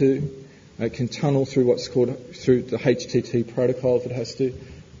has to. It can tunnel through through the HTTP protocol if it has to.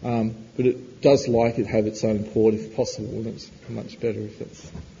 But it does like it have its own port if possible, and it's much better if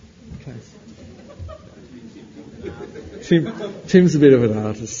it's okay. Tim's a bit of an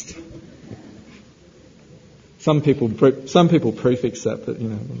artist. Some people prefix that, but you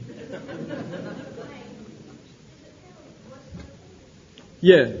know.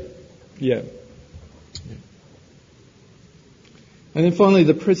 Yeah. And then finally,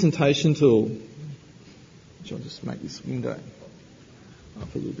 the presentation tool, which I'll just make this window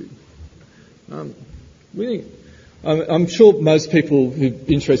up a little bit. I'm sure most people who are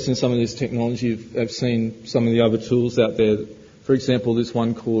interested in some of this technology have seen some of the other tools out there. For example, this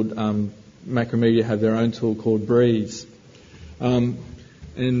one called Macromedia have their own tool called Breeze. And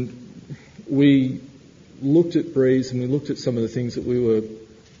we looked at Breeze and we looked at some of the things that we were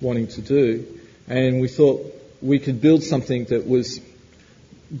wanting to do, and we thought we could build something that was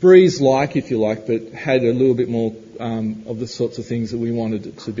Breeze-like, if you like, but had a little bit more of the sorts of things that we wanted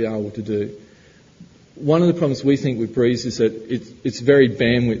it to be able to do. One of the problems we think with Breeze is that it's very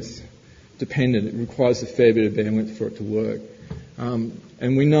bandwidth dependent. It requires a fair bit of bandwidth for it to work.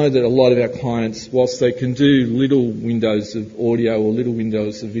 And we know that a lot of our clients, whilst they can do little windows of audio or little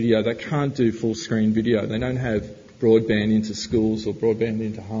windows of video, they can't do full screen video. They don't have broadband into schools or broadband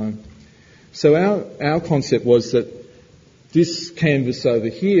into home. So our concept was that this canvas over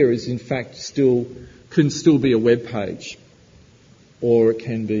here is in fact can still be a web page, or it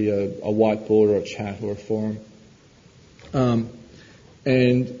can be a whiteboard or a chat or a forum.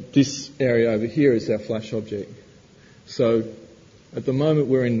 And this area over here is our Flash object. So at the moment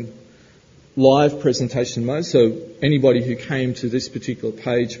we're in live presentation mode, so anybody who came to this particular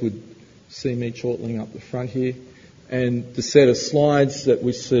page would see me chortling up the front here. And the set of slides that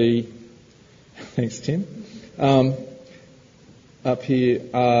we see, thanks Tim, up here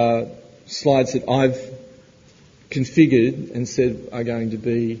are slides that I've configured and said are going to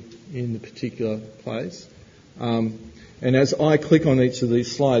be in the particular place. And as I click on each of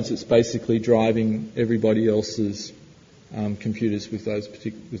these slides, it's basically driving everybody else's computers with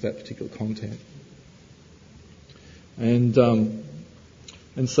that particular content. And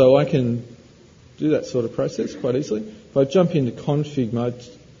so I can do that sort of process quite easily. If I jump into config mode,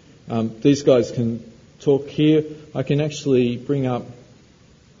 these guys can talk here. I can actually bring up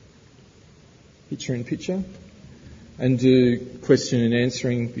picture-in-picture and do question and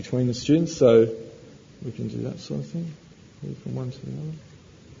answering between the students. So we can do that sort of thing, move from one to the other.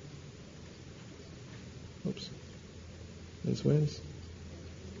 Oops. There's Wes.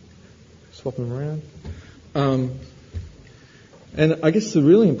 Swap them around. And I guess the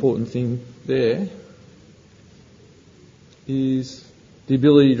really important thing there is the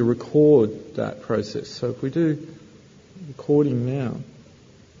ability to record that process. So if we do recording now,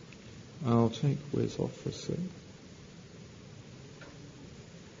 I'll take Wes off for a second.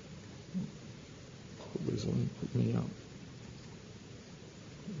 Put Wes on, put me up.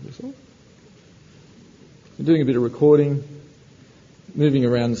 Put Wes off. I'm doing a bit of recording, moving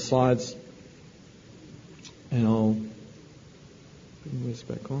around the slides, and I'll bring this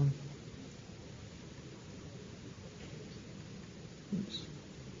back on. Oops.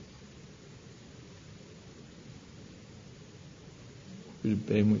 Bit of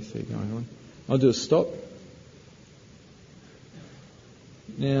bandwidth there going on. I'll do a stop.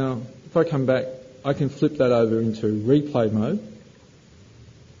 Now, if I come back, I can flip that over into replay mode.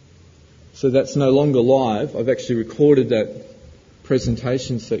 So that's no longer live. I've actually recorded that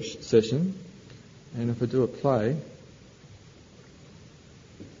presentation session. And if I do a play,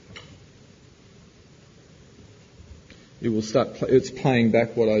 it will start. It's playing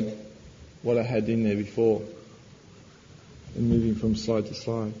back what I had in there before, and moving from slide to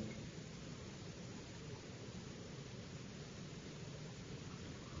slide.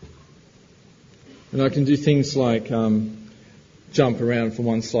 And I can do things like jump around from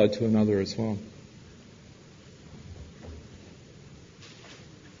one slide to another as well.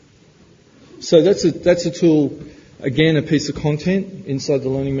 So that's a tool, again, a piece of content inside the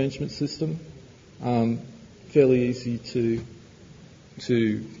learning management system. Fairly easy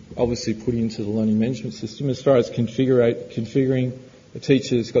to obviously put into the learning management system. As far as configuring, the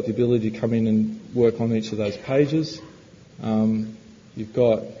teacher's got the ability to come in and work on each of those pages. You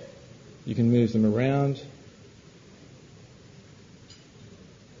can move them around.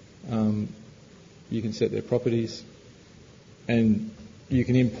 You can set their properties, and you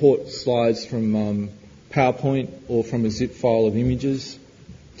can import slides from PowerPoint or from a zip file of images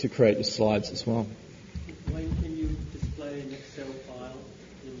to create your slides as well. When can you display an Excel file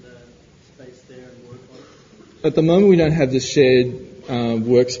in the space there and work on it? At the moment, we don't have the shared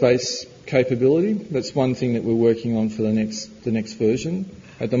workspace capability. That's one thing that we're working on for the next version.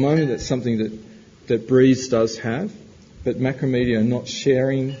 At the moment, that's something that Breeze does have, but Macromedia are not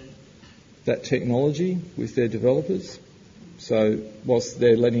sharing that technology with their developers. So whilst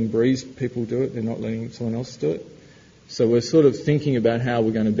they're letting Breeze people do it, they're not letting someone else do it. So we're sort of thinking about how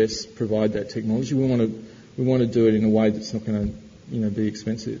we're going to best provide that technology. We want to do it in a way that's not going to, be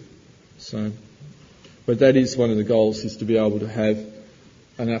expensive. So, but that is one of the goals, is to be able to have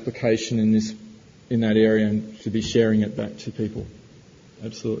an application in that area and to be sharing it back to people.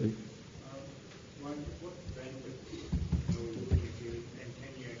 Absolutely. What bandwidth are we looking to, and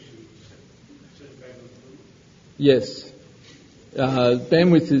can you actually set bandwidth? Yes.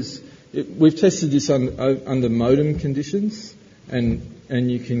 Bandwidth is... We've tested this under modem conditions, and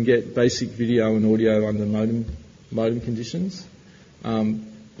you can get basic video and audio under modem conditions.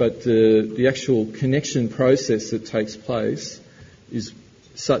 But the actual connection process that takes place is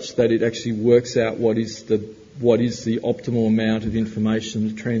such that it actually works out what is the optimal amount of information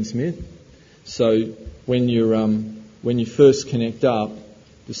to transmit. So when you first connect up,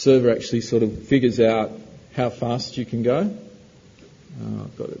 the server actually sort of figures out how fast you can go.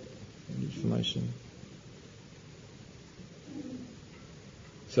 I've got it. Information.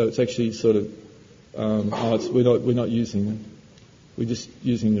 So it's actually sort of we're not using it. We're just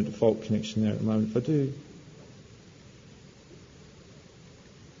using the default connection there at the moment. If I do,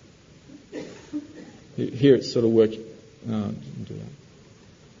 here it's sort of working. No, it didn't do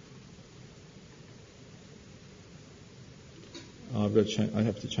that. I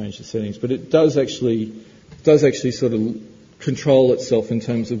have to change the settings, but it does actually sort of control itself in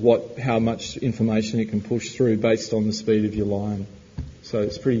terms of how much information it can push through based on the speed of your line. So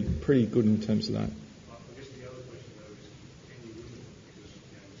it's pretty good in terms of that. I guess the other question though is, can you limit it? Because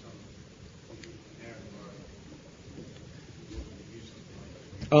some computers in our environment use something like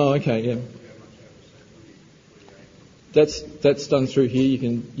that. Oh, okay, yeah. That's done through here.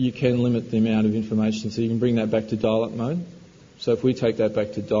 You can limit the amount of information, so you can bring that back to dial-up mode. So if we take that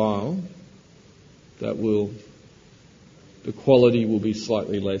back to dial, the quality will be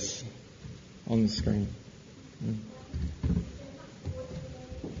slightly less on the screen.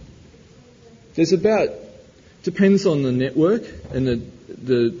 There's depends on the network and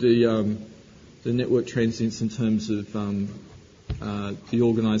the network transients in terms of the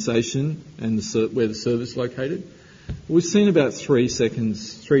organisation and where the server's located. We've seen about 3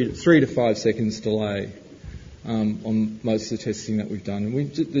 to 5 seconds delay on most of the testing that we've done,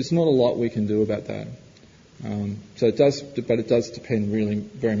 and there's not a lot we can do about that. So it does depend really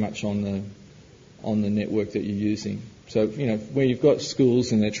very much on the network that you're using. So where you've got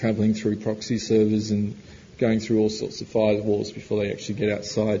schools and they're travelling through proxy servers and going through all sorts of firewalls before they actually get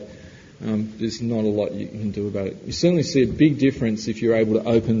outside, there's not a lot you can do about it. You certainly see a big difference if you're able to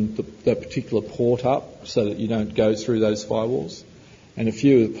open that particular port up so that you don't go through those firewalls. And a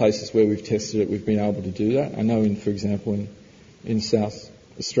few of the places where we've tested it, we've been able to do that. I know, for example, in South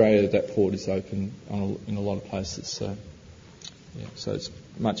Australia, that port is open in a lot of places, so it's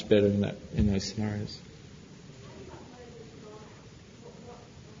much better in those scenarios.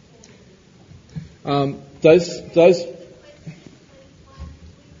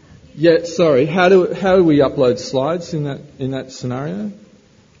 Yeah, sorry. How do we upload slides in that scenario?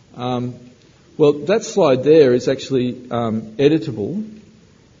 Well, that slide there is actually editable.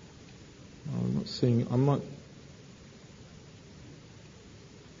 I'm not seeing. I might.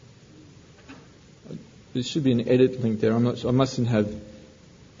 There should be an edit link there. I mustn't have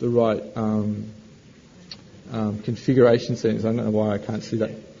the right configuration settings. I don't know why I can't see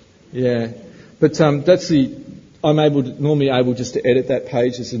that. Yeah, but I'm normally able just to edit that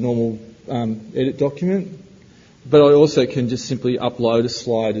page as a normal edit document. But I also can just simply upload a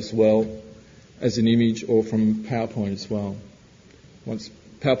slide as well as an image or from PowerPoint as well. Once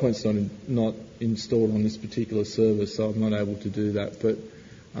PowerPoint's not installed on this particular server, so I'm not able to do that.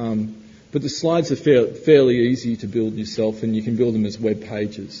 But the slides are fairly easy to build yourself, and you can build them as web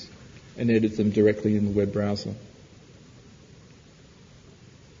pages. and edit them directly in the web browser.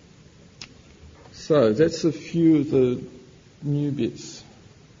 So that's a few of the new bits.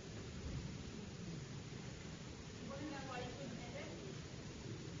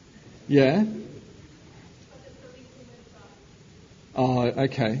 Yeah? Oh,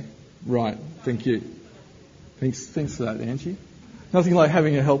 okay. Right. Thank you. Thanks for that, Angie. Nothing like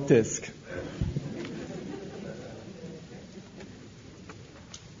having a help desk.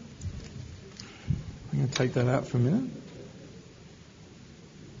 I'm going to take that out for a minute.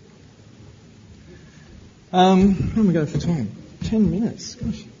 How am I going for time? 10 minutes.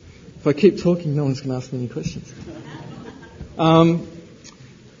 Gosh. If I keep talking, no one's going to ask me any questions.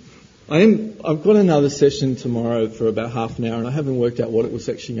 I've got another session tomorrow for about half an hour, and I haven't worked out what it was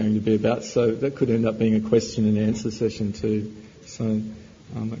actually going to be about, so that could end up being a question and answer session too. So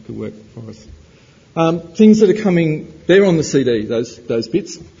that could work for us. Things that are coming, they're on the CD, those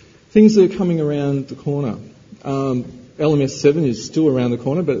bits. Things that are coming around the corner. LMS 7 is still around the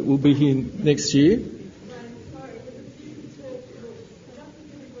corner, but it will be here next year.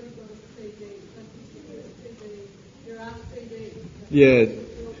 Yeah,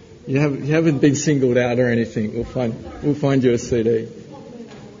 you haven't been singled out or anything. We'll find you a CD.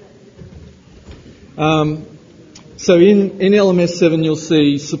 So in LMS 7, you'll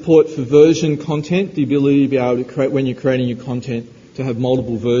see support for version content, the ability to be able to create, when you're creating your content, to have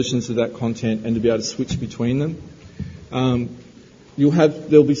multiple versions of that content and to be able to switch between them.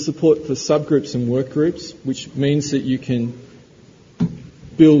 There'll be support for subgroups and work groups, which means that you can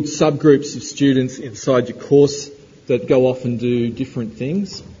build subgroups of students inside your course that go off and do different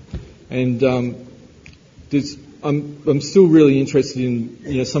things. And I'm still really interested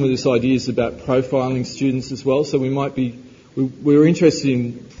in some of these ideas about profiling students as well. So we're interested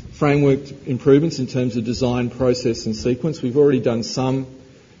in framework improvements in terms of design, process and sequence. We've already done some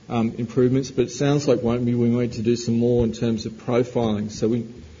improvements, but it sounds like we need to do some more in terms of profiling. So we're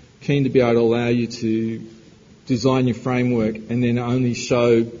keen to be able to allow you to design your framework and then only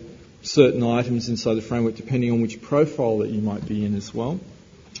show certain items inside the framework depending on which profile that you might be in as well.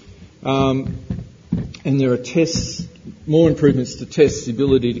 And there are tests, more improvements to tests, the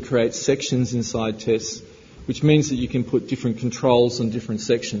ability to create sections inside tests, which means that you can put different controls on different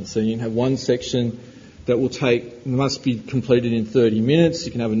sections. So you can have one section that must be completed in 30 minutes.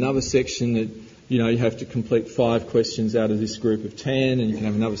 You can have another section that, you have to complete 5 questions out of this group of 10, and you can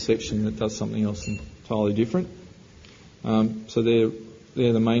have another section that does something else entirely different. So they're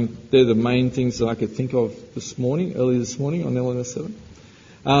the main things that I could think of early this morning on LMS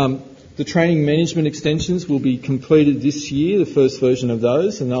 7. The training management extensions will be completed this year, the first version of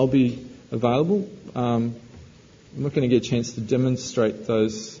those, and they'll be available. I'm not going to get a chance to demonstrate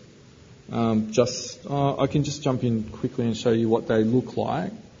those. I can just jump in quickly and show you what they look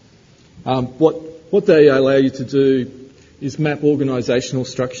like. What they allow you to do is map organisational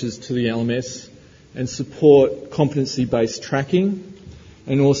structures to the LMS and support competency-based tracking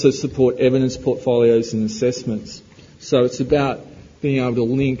and also support evidence portfolios and assessments. So it's about being able to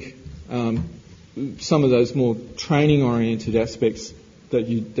link some of those more training-oriented aspects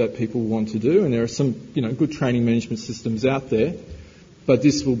that people want to do, and there are some good training management systems out there, but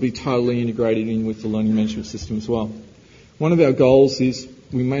this will be totally integrated in with the learning management system as well. One of our goals is,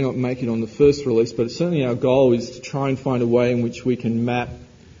 we may not make it on the first release, but certainly our goal is to try and find a way in which we can map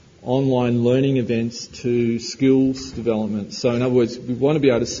online learning events to skills development. So in other words, we want to be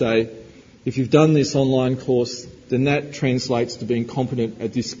able to say, if you've done this online course, then that translates to being competent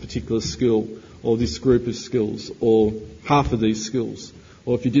at this particular skill or this group of skills or half of these skills.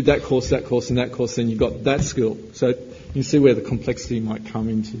 Or if you did that course, and that course, then you got that skill. So you can see where the complexity might come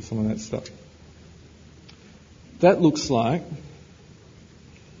into some of that stuff. That looks like...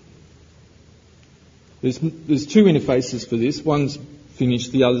 There's 2 interfaces for this. One's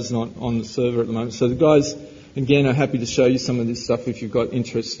finished, the other's not on the server at the moment. So the guys, again, are happy to show you some of this stuff if you've got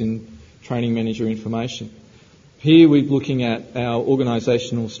interest in training manager information. Here we're looking at our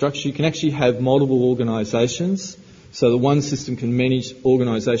organisational structure. You can actually have multiple organisations. So the one system can manage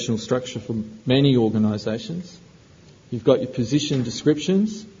organisational structure for many organisations. You've got your position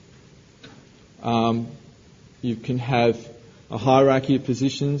descriptions. You can have a hierarchy of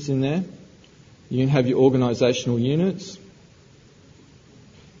positions in there. You can have your organisational units.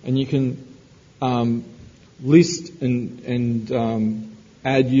 And you can list and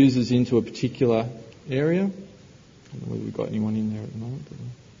add users into a particular area. I don't know whether we've got anyone in there at the moment.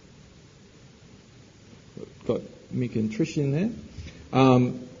 But got Mick and Trish in there.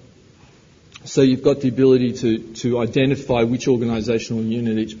 So you've got the ability to identify which organisational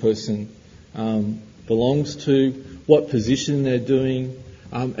unit each person belongs to, what position they're doing,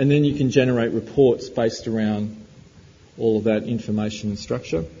 And then you can generate reports based around all of that information and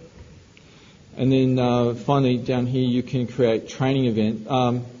structure. And then finally down here you can create training event.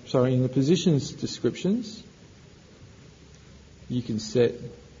 In the positions descriptions, you can set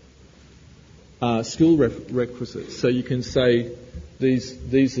skill requisites. So you can say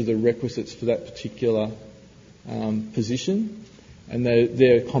these are the requisites for that particular position, and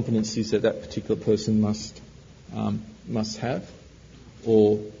they're competencies that particular person must have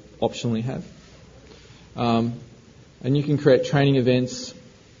or optionally have. And you can create training events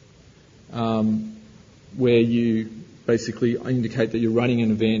where you basically indicate that you're running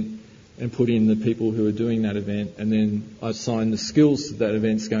an event and put in the people who are doing that event, and then assign the skills that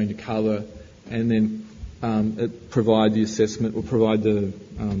event's going to cover, and then provide the assessment or provide the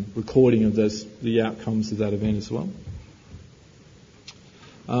recording of the outcomes of that event as well.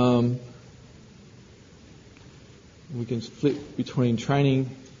 We can flip between training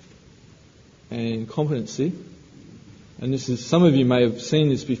and competency. And this is, some of you may have seen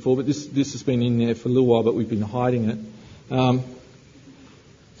this before, but this has been in there for a little while, but we've been hiding it.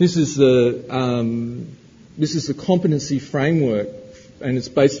 This is the competency framework, and it's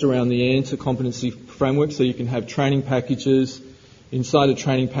based around the answer competency framework. So you can have training packages. Inside a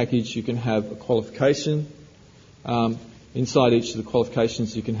training package, you can have a qualification. Inside each of the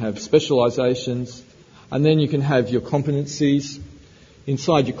qualifications, you can have specialisations, and then you can have your competencies.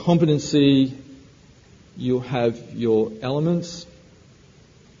 Inside your competency, you'll have your elements,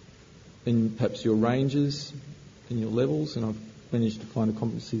 and perhaps your ranges and your levels, and I've managed to find a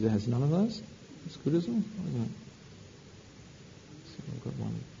competency that has none of those. That's good, isn't it? Okay. So I've got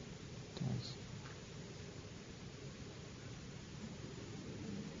one that does.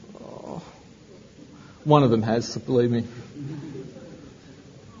 Oh. One of them has, so believe me.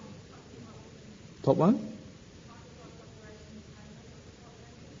 Top one?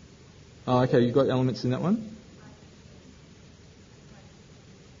 Oh, okay, you've got elements in that one?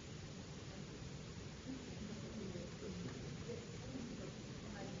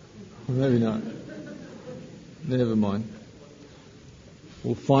 Maybe not. Never mind.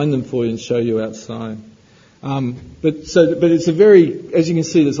 We'll find them for you and show you outside. But it's a very, as you can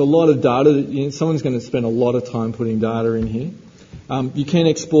see, there's a lot of data. That, someone's going to spend a lot of time putting data in here. You can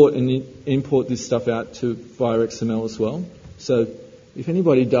export and import this stuff out via XML as well. So if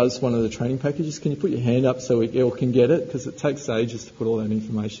anybody does one of the training packages, can you put your hand up so we all can get it? Because it takes ages to put all that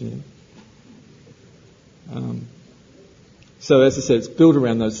information in. So as I said, it's built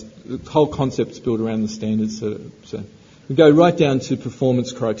around those. The whole concept's built around the standards. So we go right down to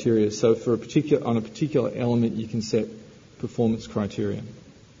performance criteria. So on a particular element, you can set performance criteria.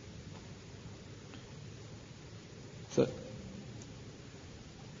 So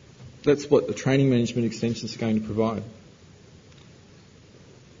that's what the training management extensions are going to provide.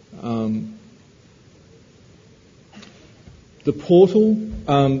 The portal,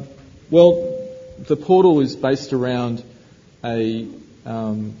 the portal is based around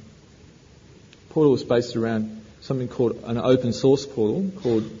something called an open source portal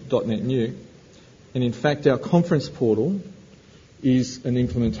called .NET New, and in fact our conference portal is an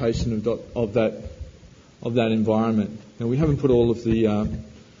implementation of that environment. Now we haven't put all of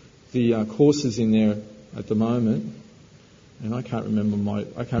the courses in there at the moment, and I can't remember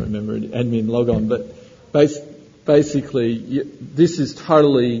admin logon, but basically this is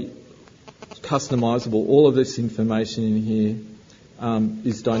totally customizable. All of this information in here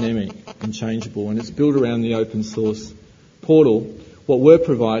is dynamic and changeable, and it's built around the open source portal. What we're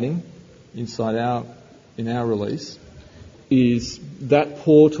providing in our release is that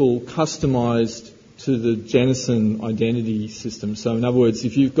portal customized to the Janison identity system. So in other words,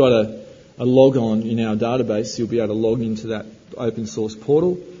 if you've got a log on in our database, you'll be able to log into that open source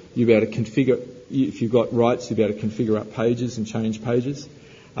portal. You'll be able to configure, if you've got rights, you'll be able to configure up pages and change pages.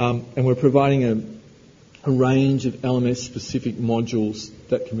 And we're providing a range of LMS-specific modules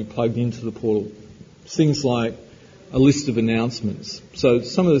that can be plugged into the portal. Things like a list of announcements. So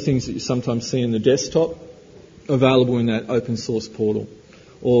some of the things that you sometimes see in the desktop available in that open source portal,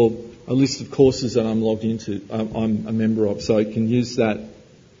 or a list of courses that I'm logged into, I'm a member of, so I can use that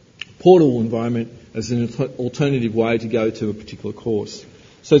portal environment as an alternative way to go to a particular course.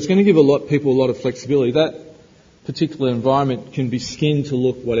 So it's going to give people a lot of flexibility. That particular environment can be skinned to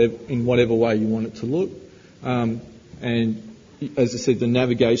look in whatever way you want it to look. And as I said, the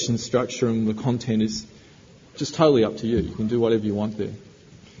navigation structure and the content is just totally up to you. You can do whatever you want there.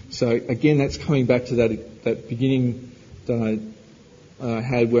 So again, that's coming back to that beginning that I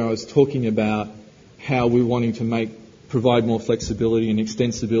had where I was talking about how we're wanting to provide more flexibility and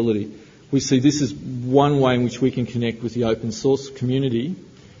extensibility. we see this is one way in which we can connect with the open source community.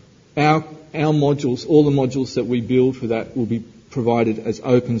 Our modules, all the modules that we build for that will be provided as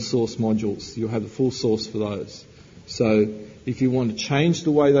open source modules. You'll have the full source for those. So if you want to change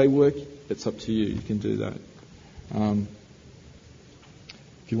the way they work, it's up to you. You can do that.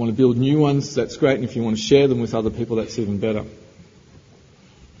 If you want to build new ones, that's great. And if you want to share them with other people, that's even better.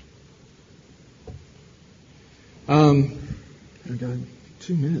 Here we go.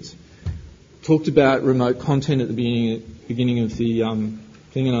 2 minutes. Talked about remote content at the beginning of the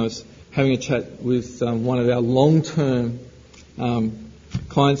thing, and I was having a chat with one of our long-term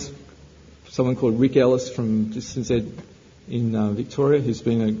clients, someone called Rick Ellis from Distance Ed in Victoria, who's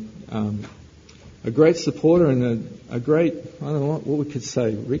been a great supporter and a great, I don't know what we could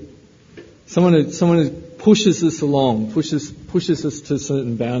say, Rick. Someone who pushes us along, pushes us to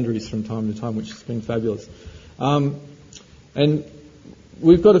certain boundaries from time to time, which has been fabulous. And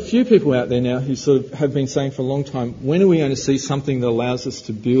we've got a few people out there now who sort of have been saying for a long time, when are we going to see something that allows us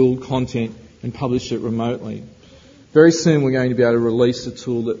to build content and publish it remotely? Very soon we're going to be able to release a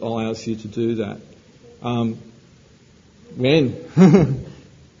tool that allows you to do that. When?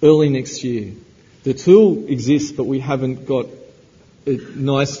 Early next year. The tool exists, but we haven't got it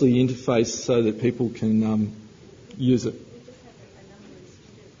nicely interfaced so that people can use it.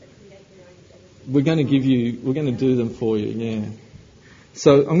 We're going to do them for you, yeah.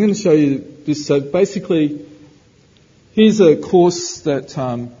 So I'm going to show you this. So basically, here's a course that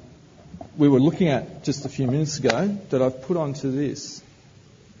we were looking at just a few minutes ago that I've put onto this,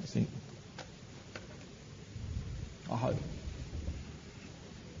 I think. I hope.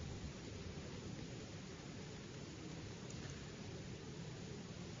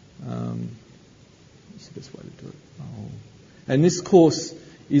 That's the best way to do it. Oh. And this course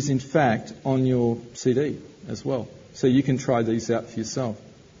is in fact on your CD as well. So you can try these out for yourself.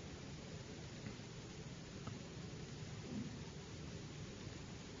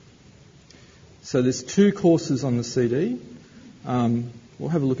 So there's 2 courses on the CD. We'll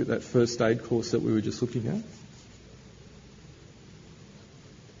have a look at that first aid course that we were just looking at.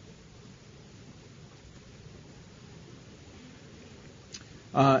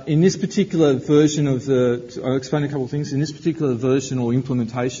 In this particular version of I'll explain a couple of things. In this particular version or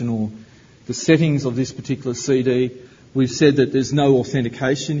implementation or the settings of this particular CD, we've said that there's no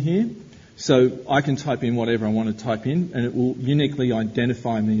authentication here. So I can type in whatever I want to type in and it will uniquely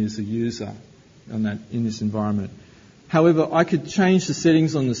identify me as a user in this environment. However, I could change the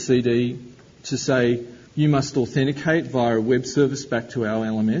settings on the CD to say you must authenticate via a web service back to our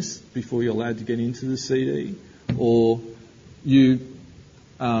LMS before you're allowed to get into the CD, or you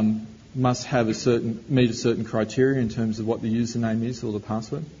must have meet a certain criteria in terms of what the username is or the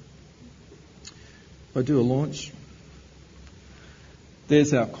password. If I do a launch,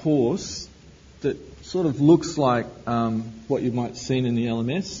 there's our course that sort of looks like what you might have seen in the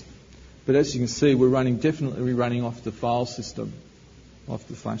LMS, but as you can see, we're definitely running off the file system, off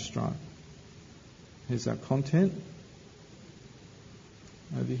the flash drive. Here's our content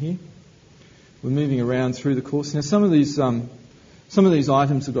over here. We're moving around through the course. Now, some of these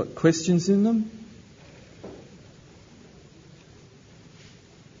items have got questions in them.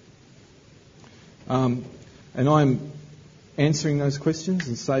 And I'm answering those questions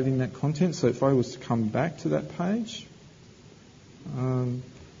and saving that content. So if I was to come back to that page,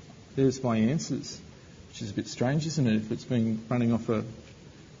 there's my answers, which is a bit strange, isn't it? If it's been running off a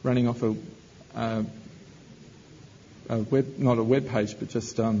web, not a web page, but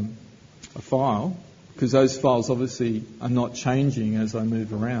just a file, because those files obviously are not changing as I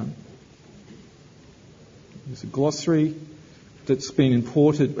move around. There's a glossary that's been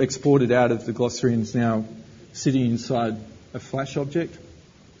exported out of the glossary and is now sitting inside a Flash object.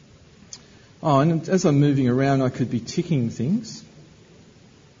 Oh, and as I'm moving around, I could be ticking things.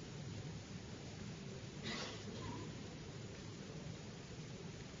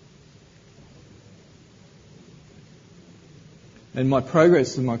 And my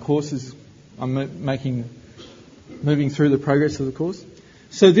progress in my course is I'm moving through the progress of the course.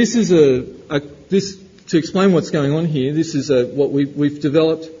 So this is to explain what's going on here. This is what we've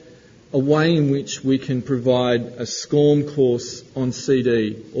developed a way in which we can provide a SCORM course on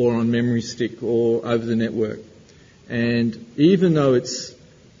CD or on memory stick or over the network. And even though it's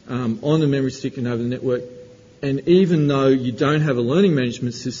on the memory stick and over the network, and even though you don't have a learning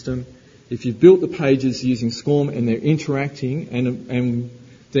management system, if you've built the pages using SCORM and they're interacting, and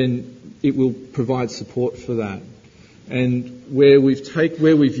then it will provide support for that. And where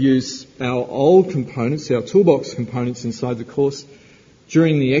we've used our old components, our toolbox components inside the course,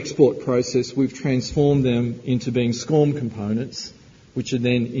 during the export process, we've transformed them into being SCORM components which are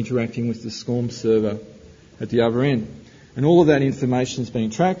then interacting with the SCORM server at the other end. And all of that information is being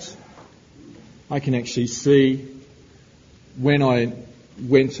tracked. I can actually see when I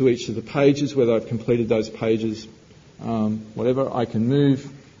went to each of the pages, whether I've completed those pages, whatever. I can move.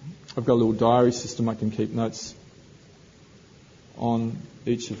 I've got a little diary system. I can keep notes on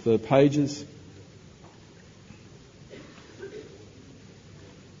each of the pages.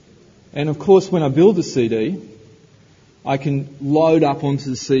 And of course, when I build the CD, I can load up onto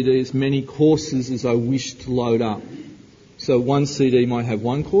the CD as many courses as I wish to load up. So one CD might have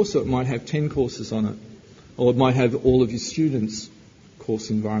one course, or it might have 10 courses on it. Or it might have all of your students'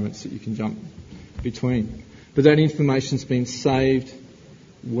 course environments that you can jump between. But that information's been saved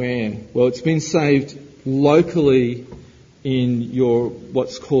where? Well, it's been saved locally in your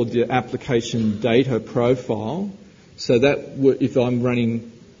what's called the application data profile. So that if I'm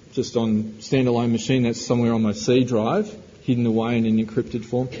running just on standalone machine, that's somewhere on my C drive, hidden away in an encrypted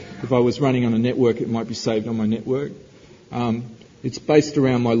form. If I was running on a network, it might be saved on my network. It's based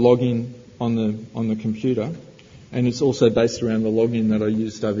around my login on the computer, and it's also based around the login that I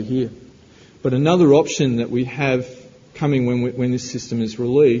used over here. But another option that we have coming when this system is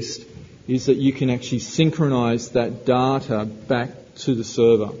released is that you can actually synchronize that data back to the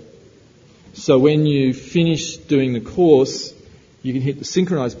server. So when you finish doing the course, you can hit the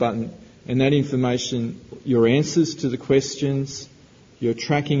synchronize button, and that information, your answers to the questions, your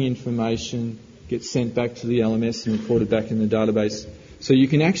tracking information, gets sent back to the LMS and recorded back in the database. So you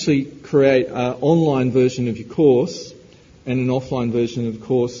can actually create an online version of your course and an offline version of the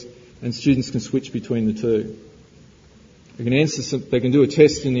course, and students can switch between the two. They can do a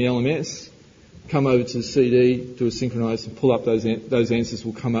test in the LMS, come over to the CD, do a synchronize, and pull up those answers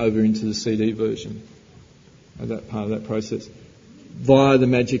will come over into the CD version of that part of that process via the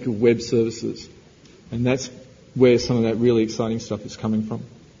magic of web services. And that's where some of that really exciting stuff is coming from.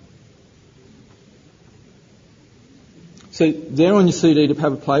 So they're on your CD to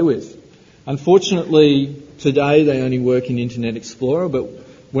have a play with. Unfortunately, today they only work in Internet Explorer, but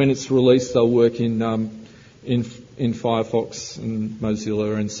when it's released, they'll work in Firefox and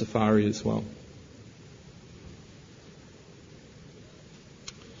Mozilla and Safari as well.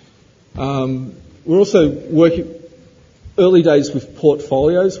 We're also working early days with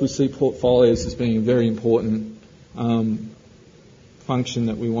portfolios. We see portfolios as being a very important function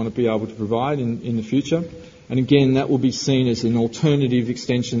that we want to be able to provide in the future. And again, that will be seen as an alternative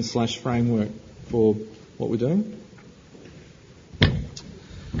extension / framework for what we're doing.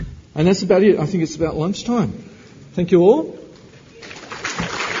 And that's about it. I think it's about lunchtime. Thank you all.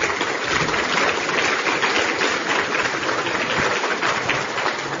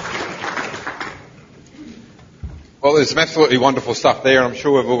 Well, there's some absolutely wonderful stuff there, and I'm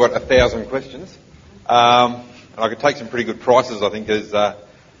sure we've all got 1,000 questions. And I could take some pretty good prices, I think, as a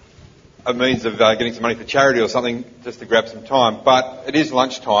means of getting some money for charity or something, just to grab some time. But it is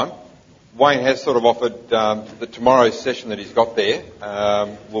lunchtime. Wayne has sort of offered that tomorrow's session that he's got there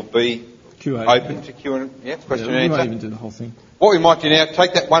will be QA, open to Q&A, question and answer. We might even do the whole thing. What we might do now,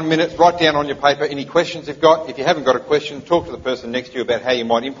 take that 1 minute, write down on your paper any questions you've got. If you haven't got a question, talk to the person next to you about how you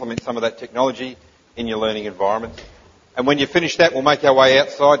might implement some of that technology in your learning environment. And when you finish that, we'll make our way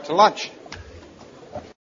outside to lunch.